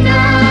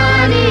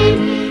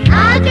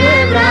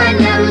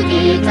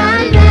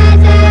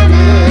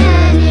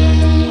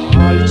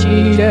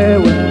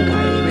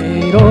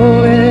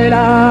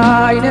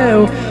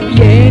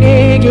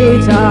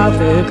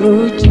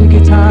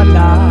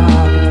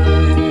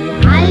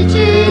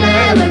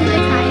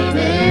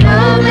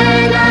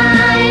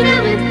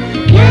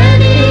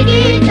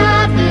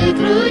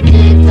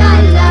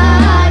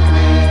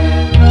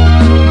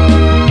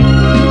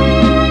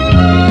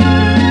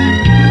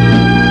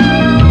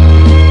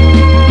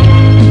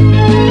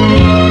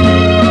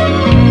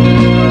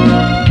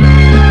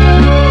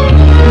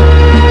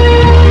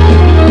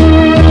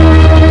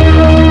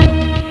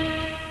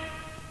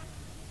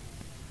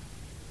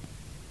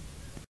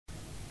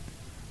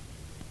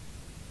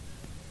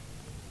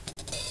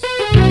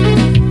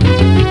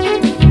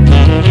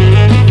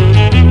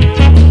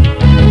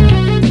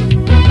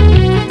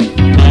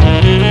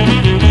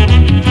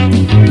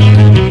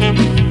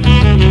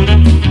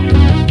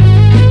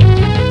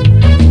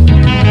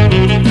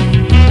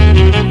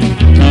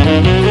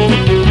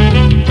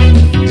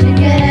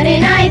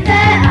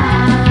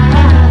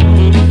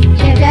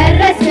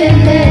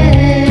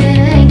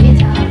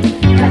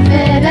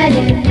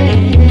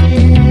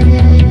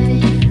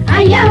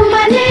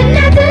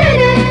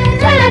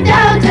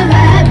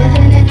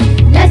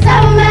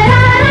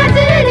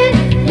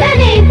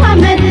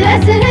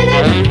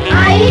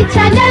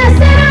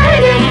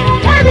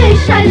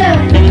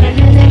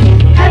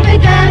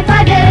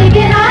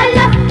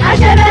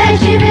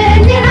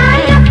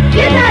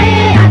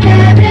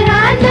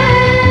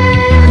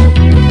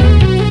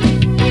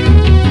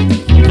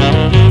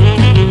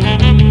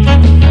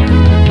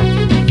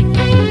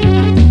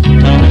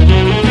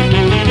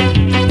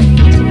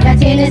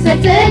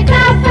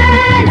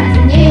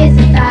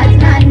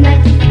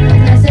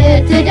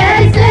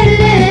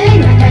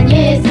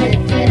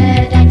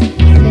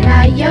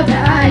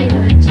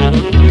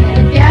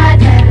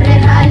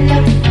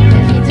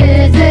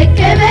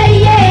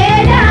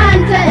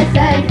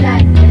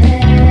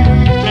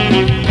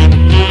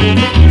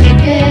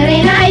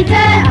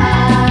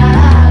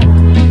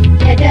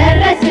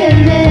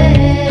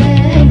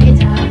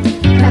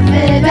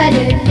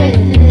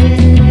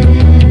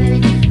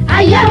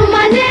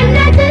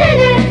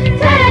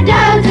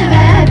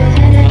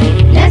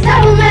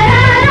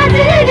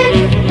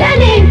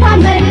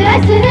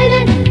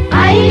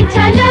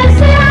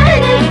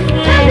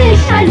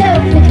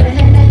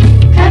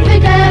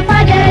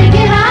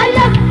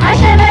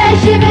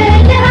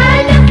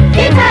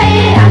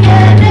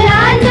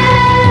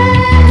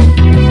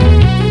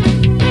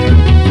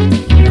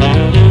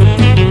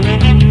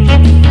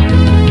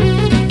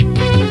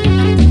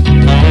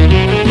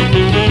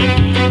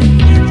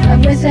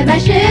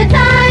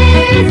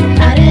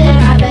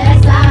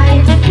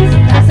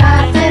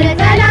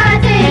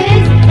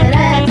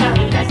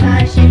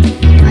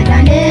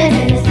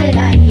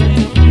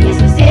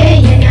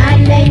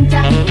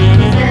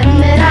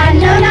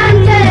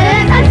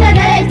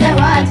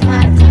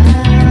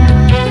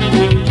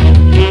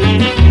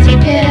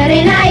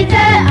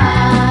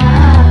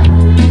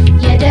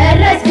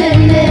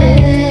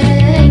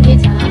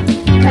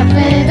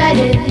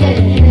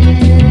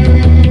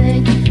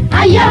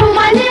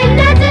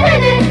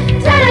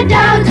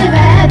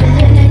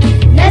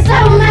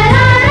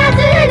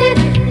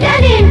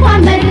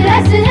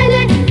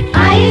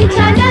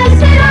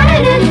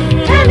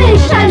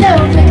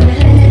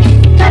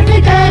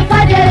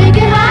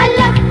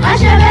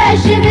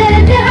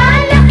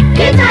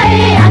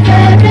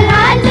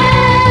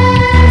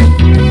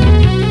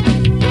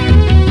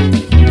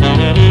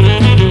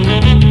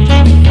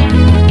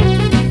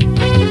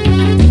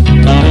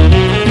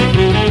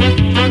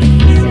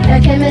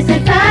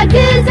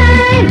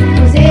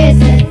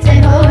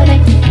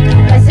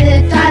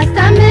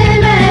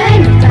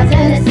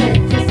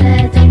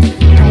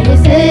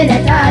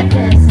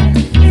ታደሰ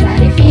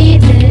ዛሬ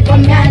ፊት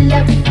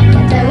ቆሜያለሁ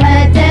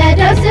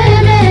ለተወደደው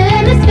ስም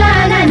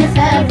ምስጋና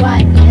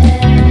እንሰዋለን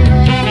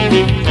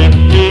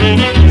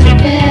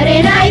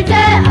ችግሬን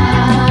አይተህ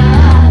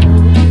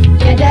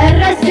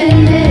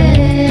የደረስክልኝ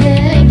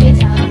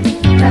ጌታ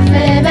ከፍ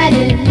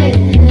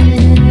በልልኝ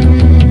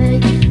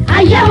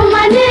አየሁ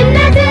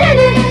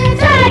ማንነትህን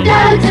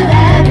ተረዳሁ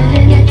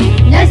ጥበብህን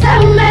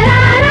ለሰው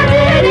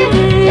መራራትህን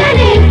ለእኔ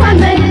እንኳን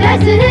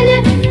መድረስህን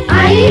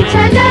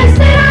አይቻለሁ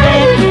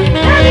ስራህን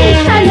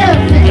አይቻለሁ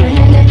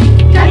ፍቅርህን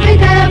ከፍ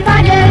ከፍ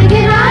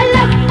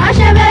አደርግሃለሁ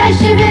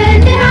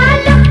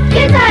አሸበሽብልሃለሁ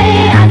ጌታዬ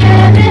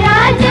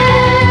አከብርሃለሁ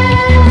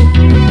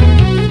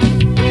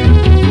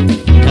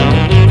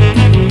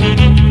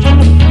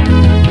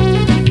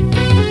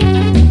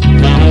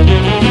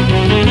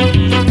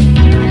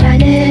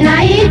ማዳንህን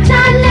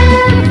አይቻለሁ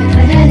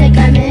ፍቅርህን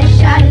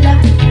ቀምሻለሁ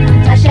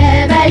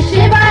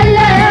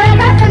ታሸበሽባለሁ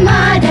ከፍም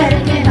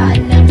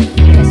አደርግሃለሁ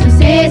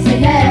ኢየሱሴ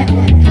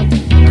ስለሆንክ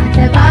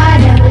አንተ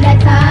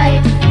ባለውለታዬ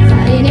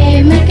ዛሬ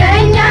እኔም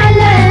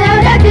እቀኛለሁ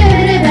ለክብር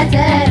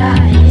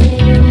በተራዬ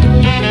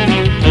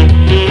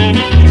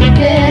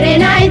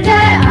ችግሬን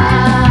አይተህ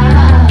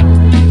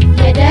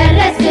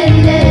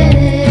የደረስክልኝ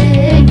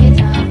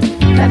ጌታ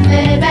ከፍ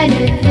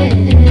በልልኝ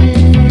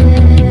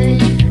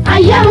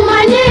አየሁ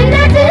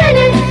ማንነትህን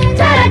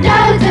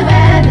ተረዳሁ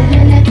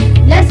ጥበብህን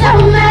ለሰው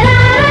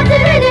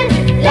መራራትህን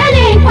ለእኔ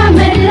እንኳን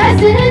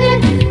መድረስህን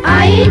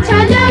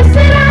አይቻለሁ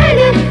ስራህን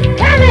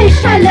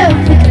ቀምሻለሁ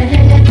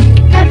ፍቅርህን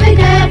ከፍ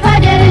ከፍ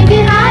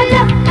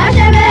አደርግሃለሁ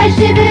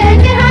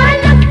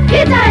አሸበሽብልሃለሁ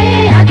ጌታዬ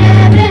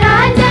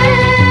አከብርሃለሁ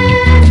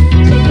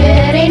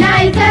ችግሬን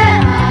አይተህ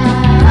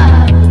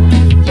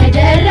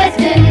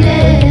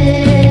የደረስክልኝ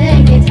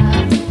ጌታ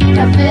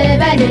ከፍ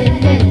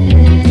በልልኝ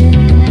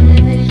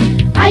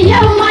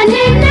አየሁ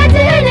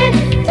ማንነትህን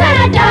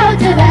ተረዳሁ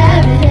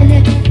ጥበብህን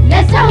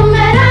ለሰው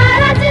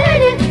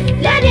መራራትህን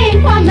ለእኔ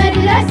እንኳን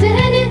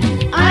መድረስህን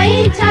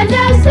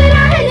አይቻለሁ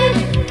ስራህን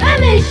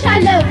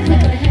ቀምሻለሁ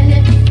ፍቅርህን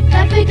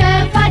ከፍ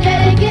ከፍ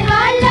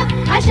አደርግሃለሁ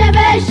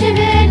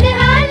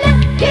አሸበሽብልሃለሁ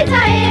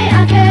ጌታዬ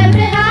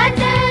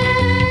አከብርሃለሁ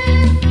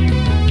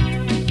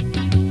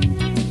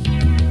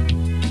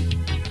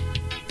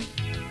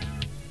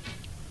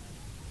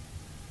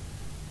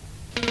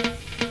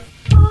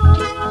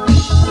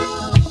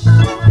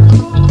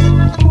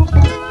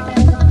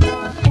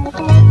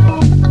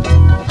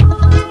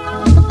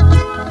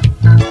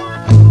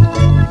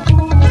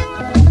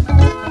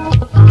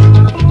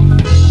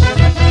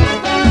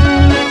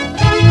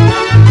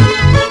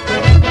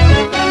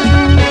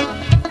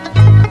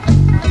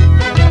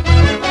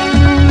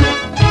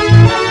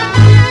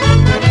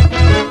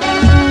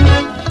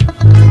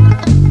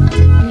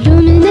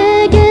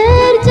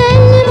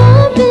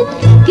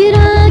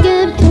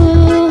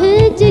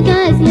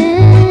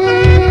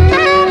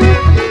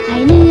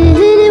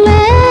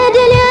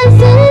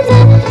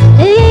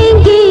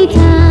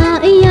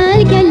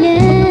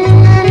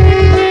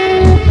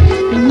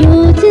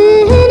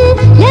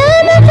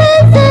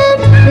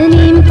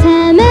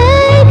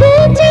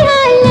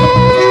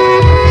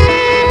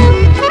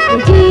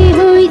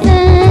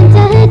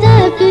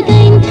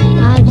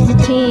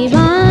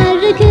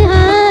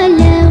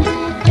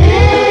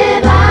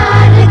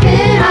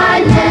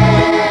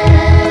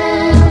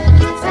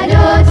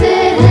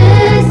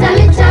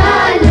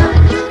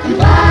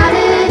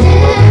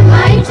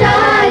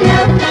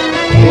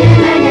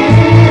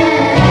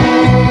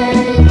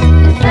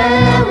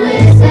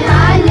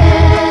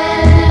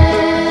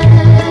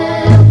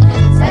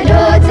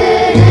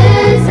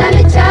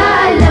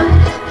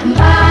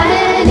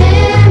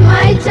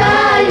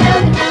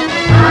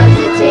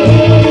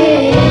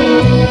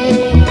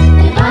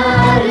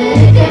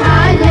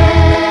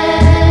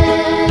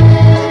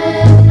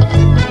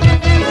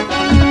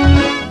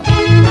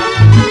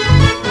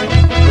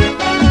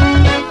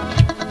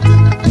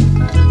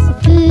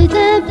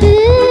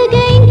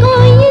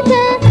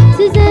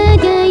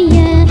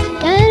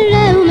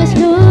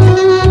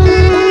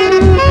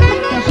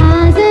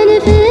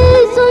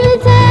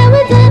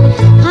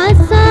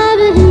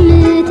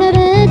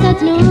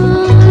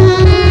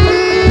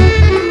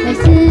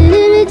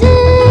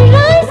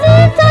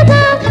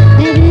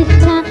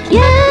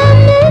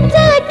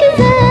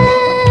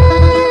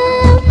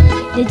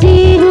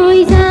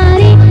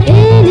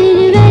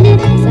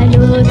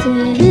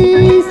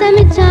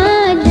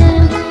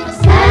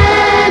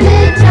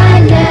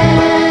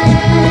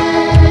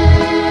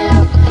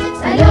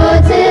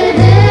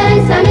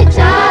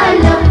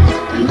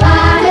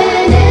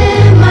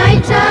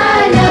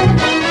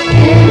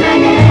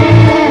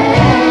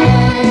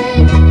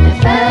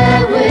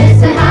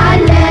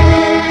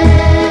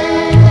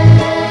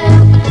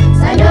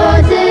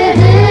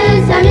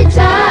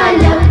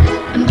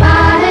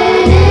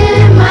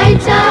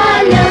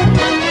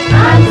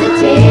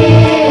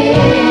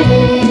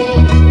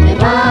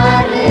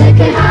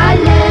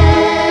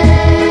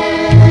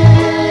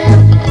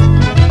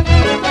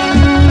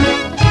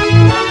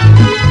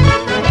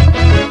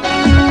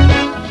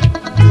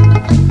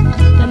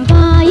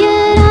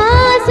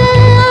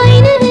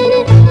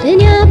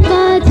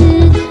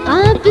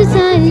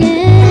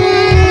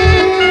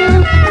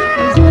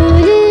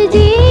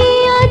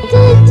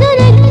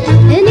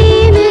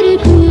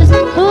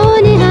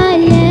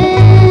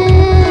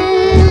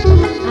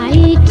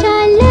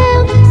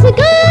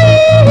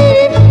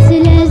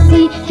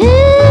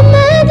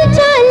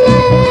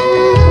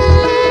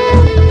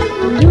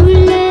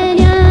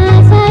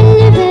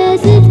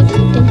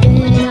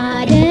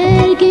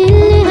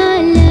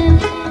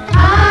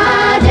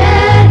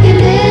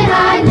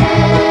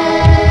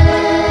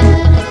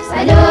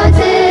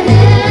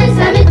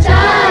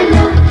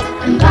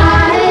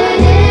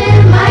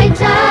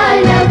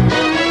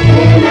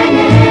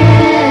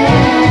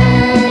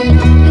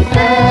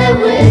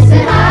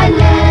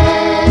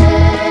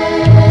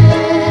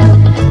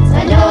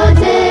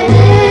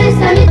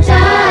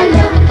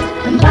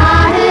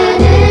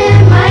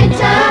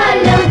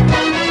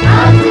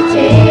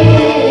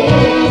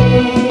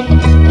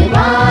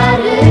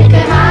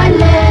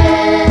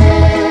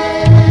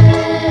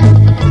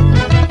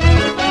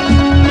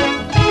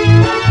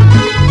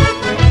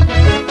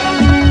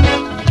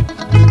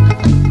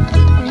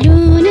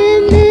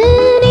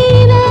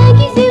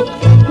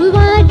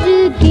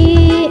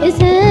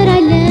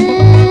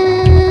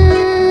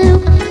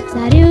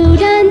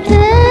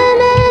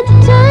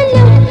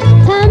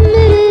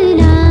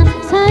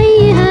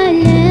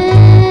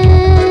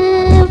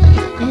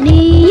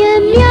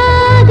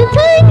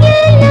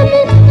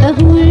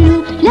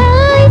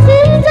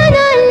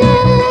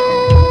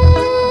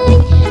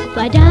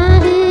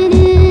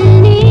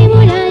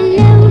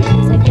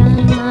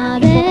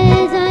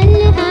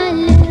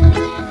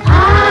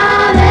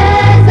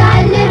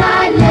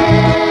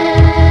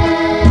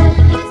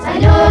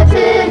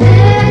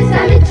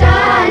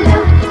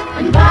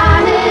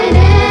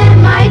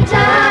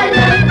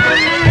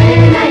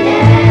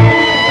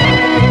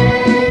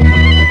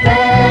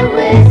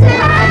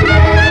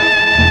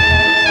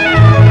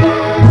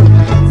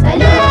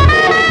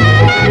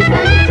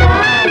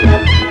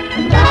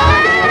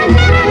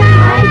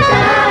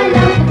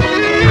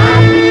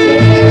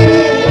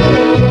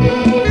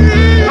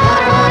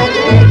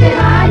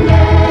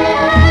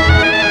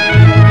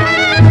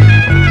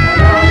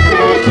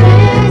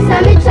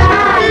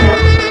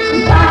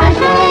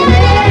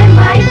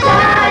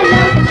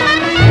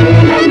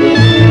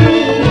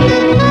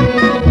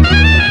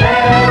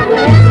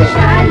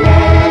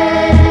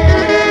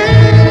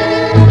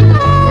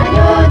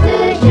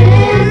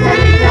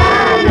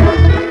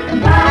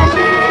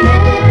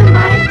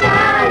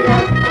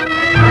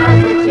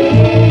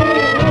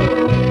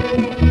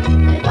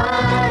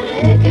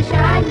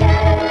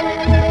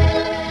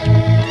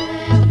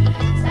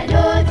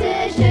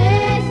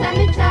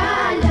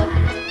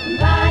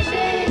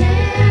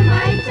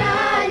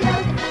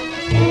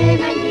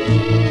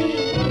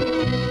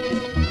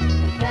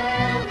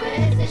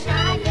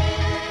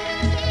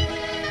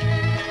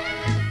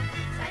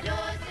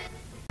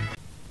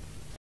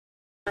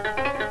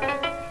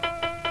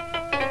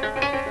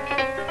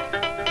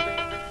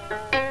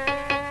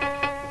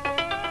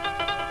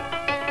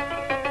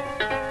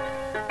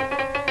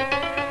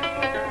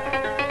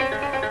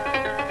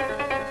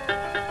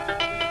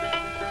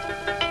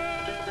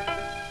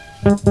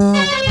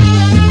Get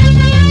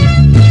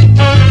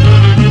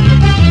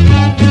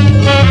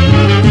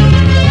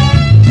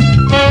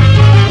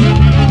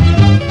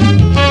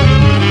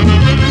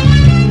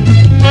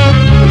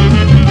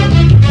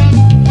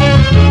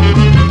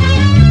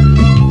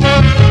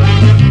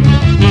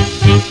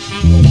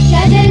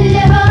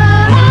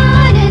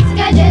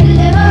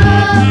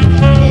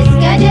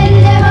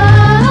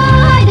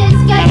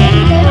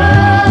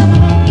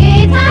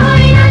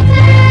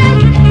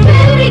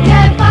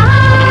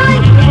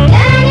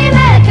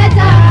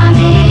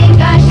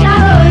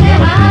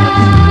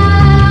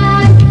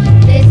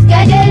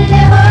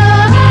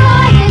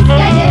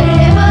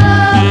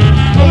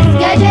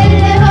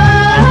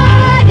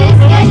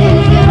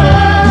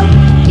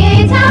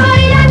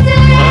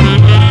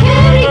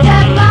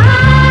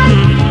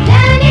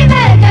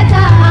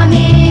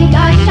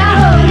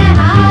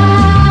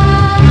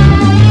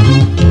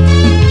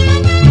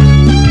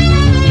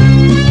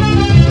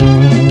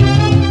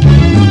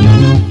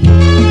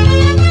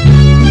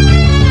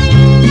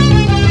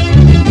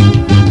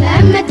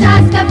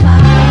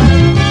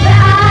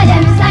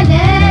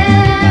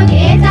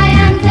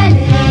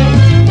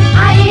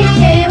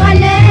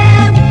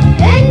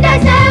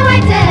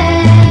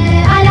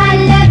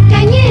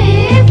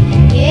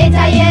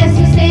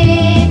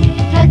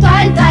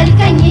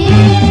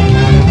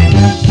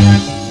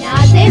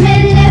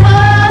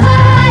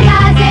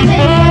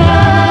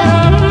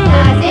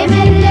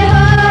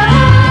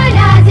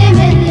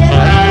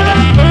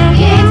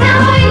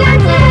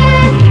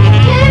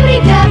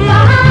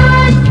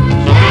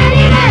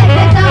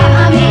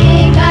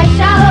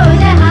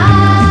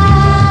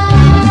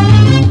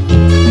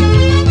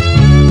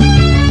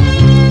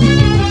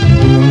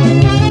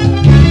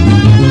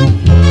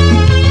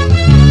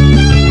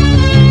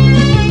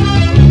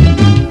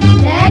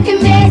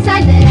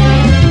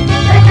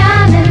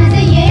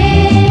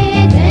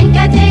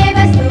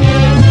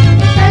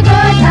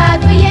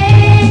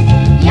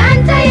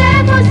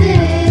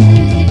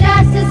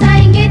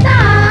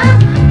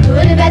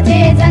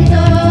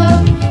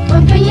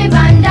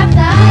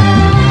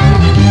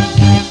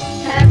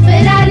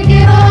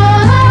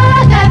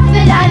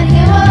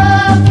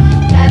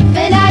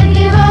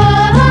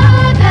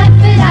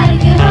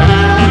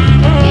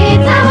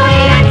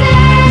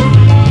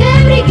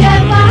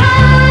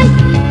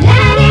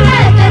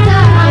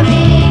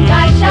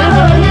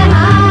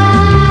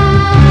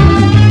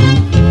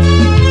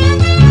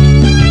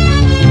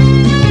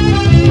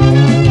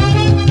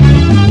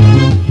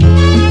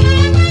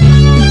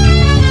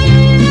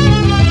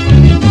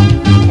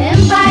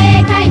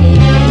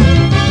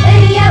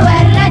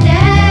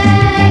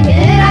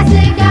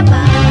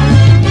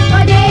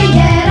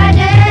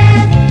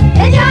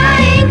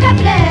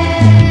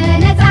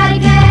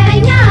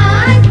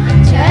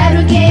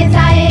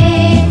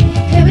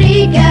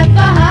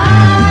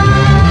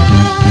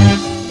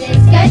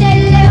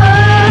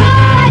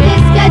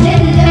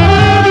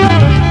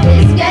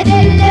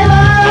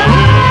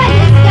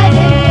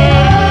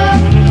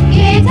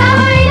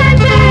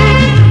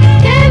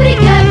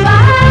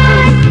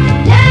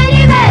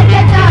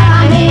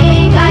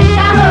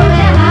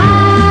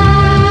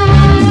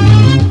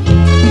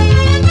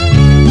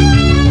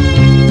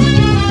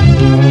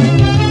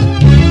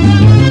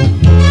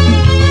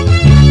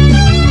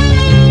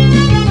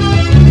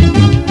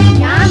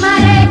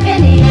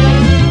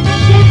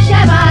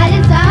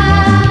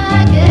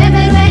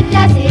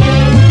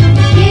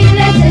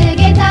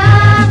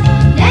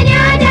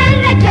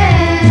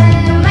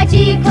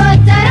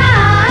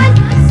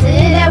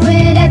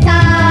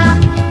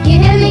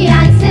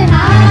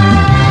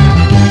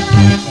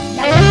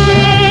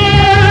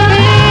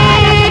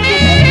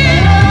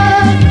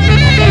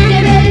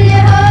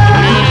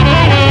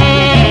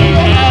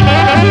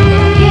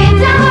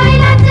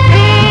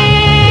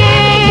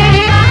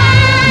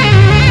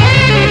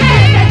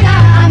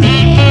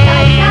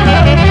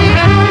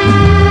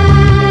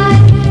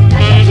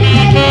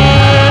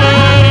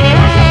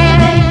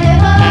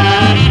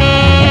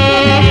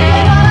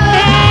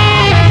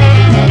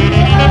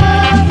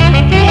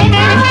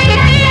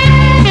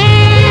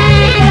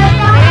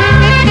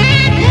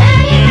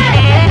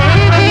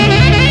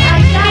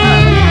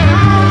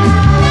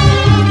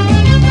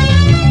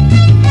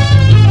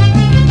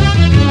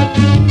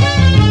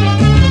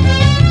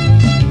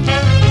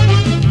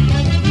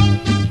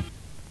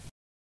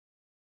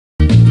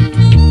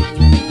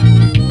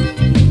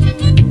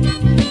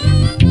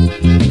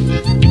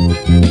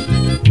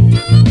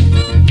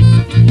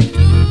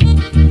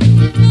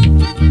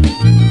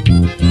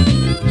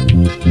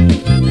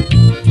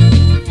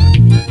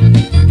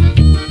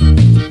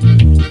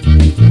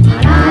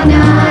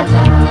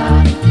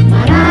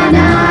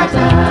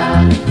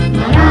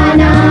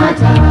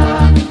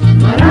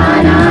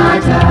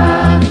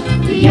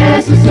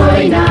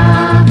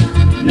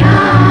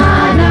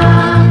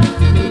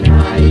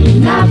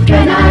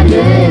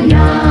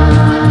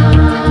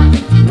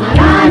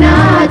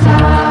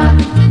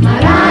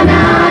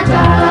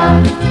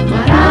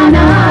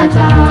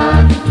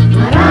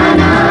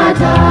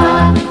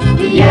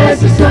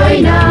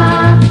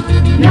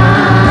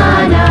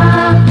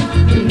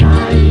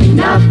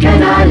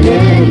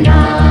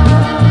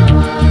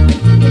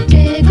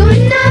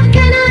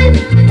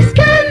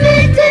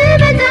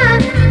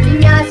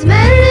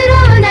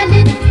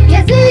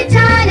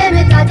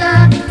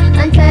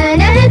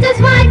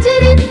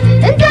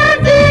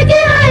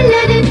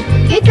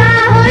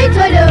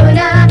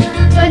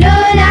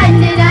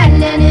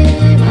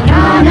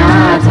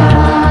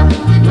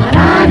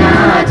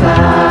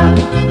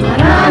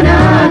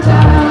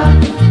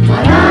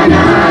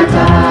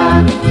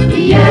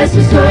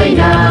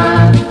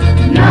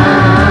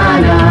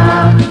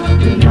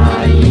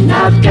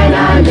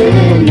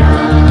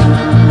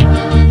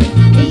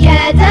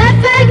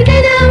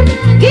ነው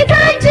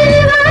ጌታችን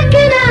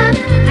ባክና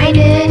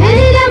ዓይንህን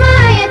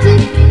ለማየት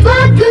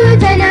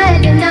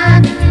ጓጉተናልና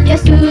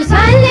ኢየሱስ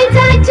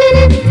አለኝታችን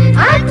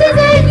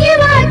አትዘኝ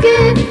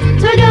እባክህ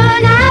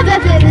ቶሎና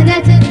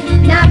በፍጥነት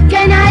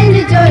ናፍቀናል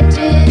ልጆች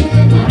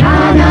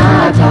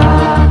ማራናታ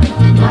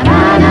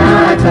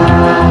ማራናታ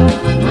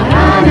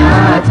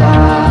ማራናታ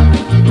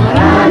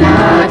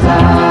ማራናታ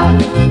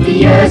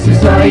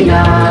ኢየሱስ ሆይ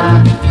ና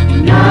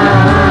ና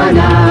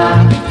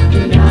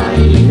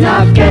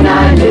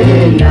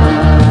ናፍቀናልና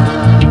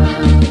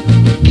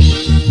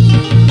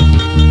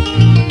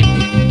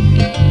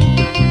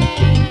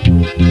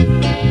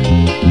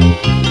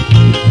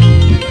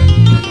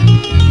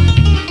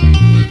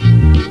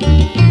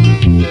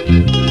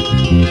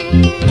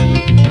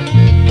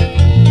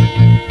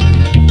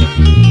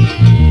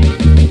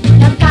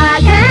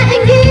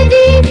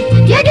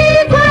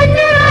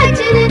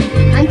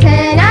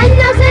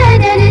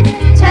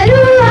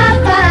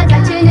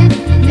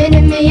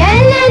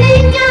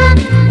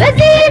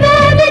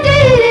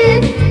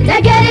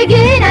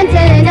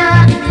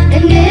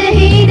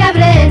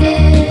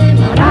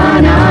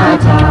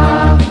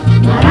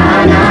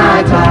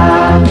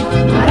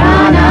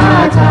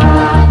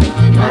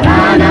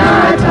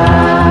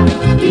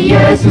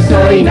ኢየሱስ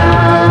ሆይ ና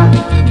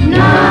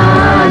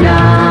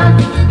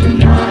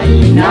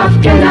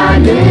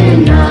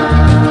ናፍቀናልና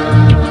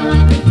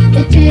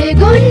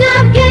እጅጉን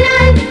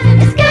ናፍቀናል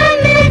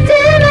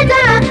እስከምትመጣ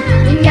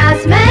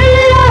እኛስ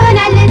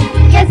መርሮናል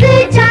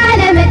የዚህች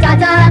ዓለም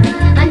ጣጣ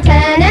አንተ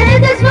ነህ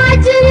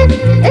ተስፋችን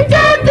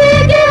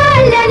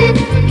እንጠብቅሃለን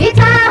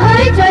ጌታ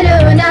ሆይ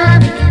ቶሎና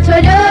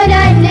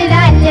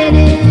እንላለን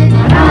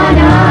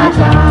ማራናታ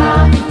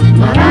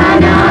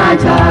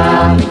ማራናታ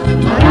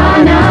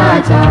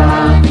ማራናታ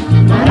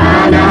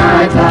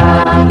ማራናታ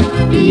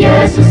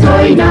ኢየሱስ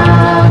ሆይ ና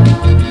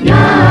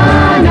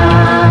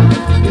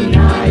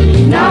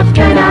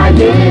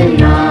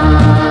ናፍቀናልና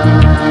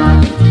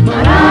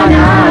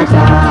ማራናታ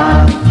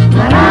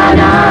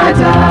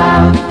ማራናታ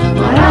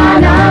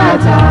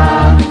ማራናታ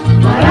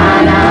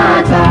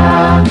ማራናታ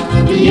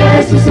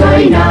ኢየሱስ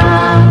ሆይ ና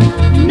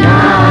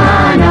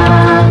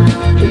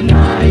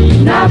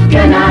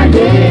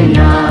ናፍቀናልና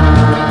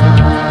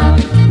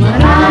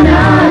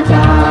ማራናታ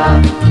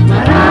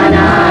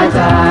ማራናታ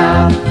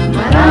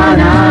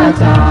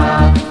ማራናታ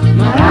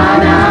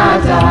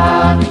ማራናታ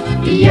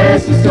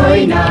ኢየሱስ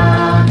ሆይ ና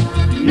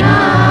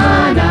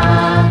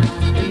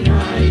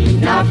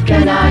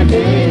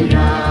ናፍቀናልና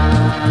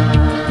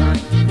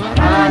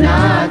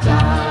ማራናታ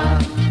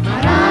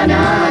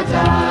ማራናታ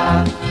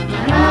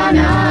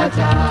ማራናታ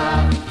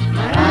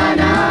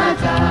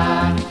ማራናታ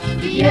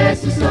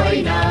ኢየሱስ ሆይ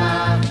ና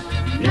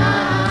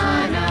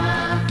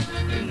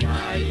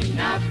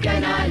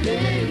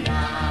ናፍቀናልና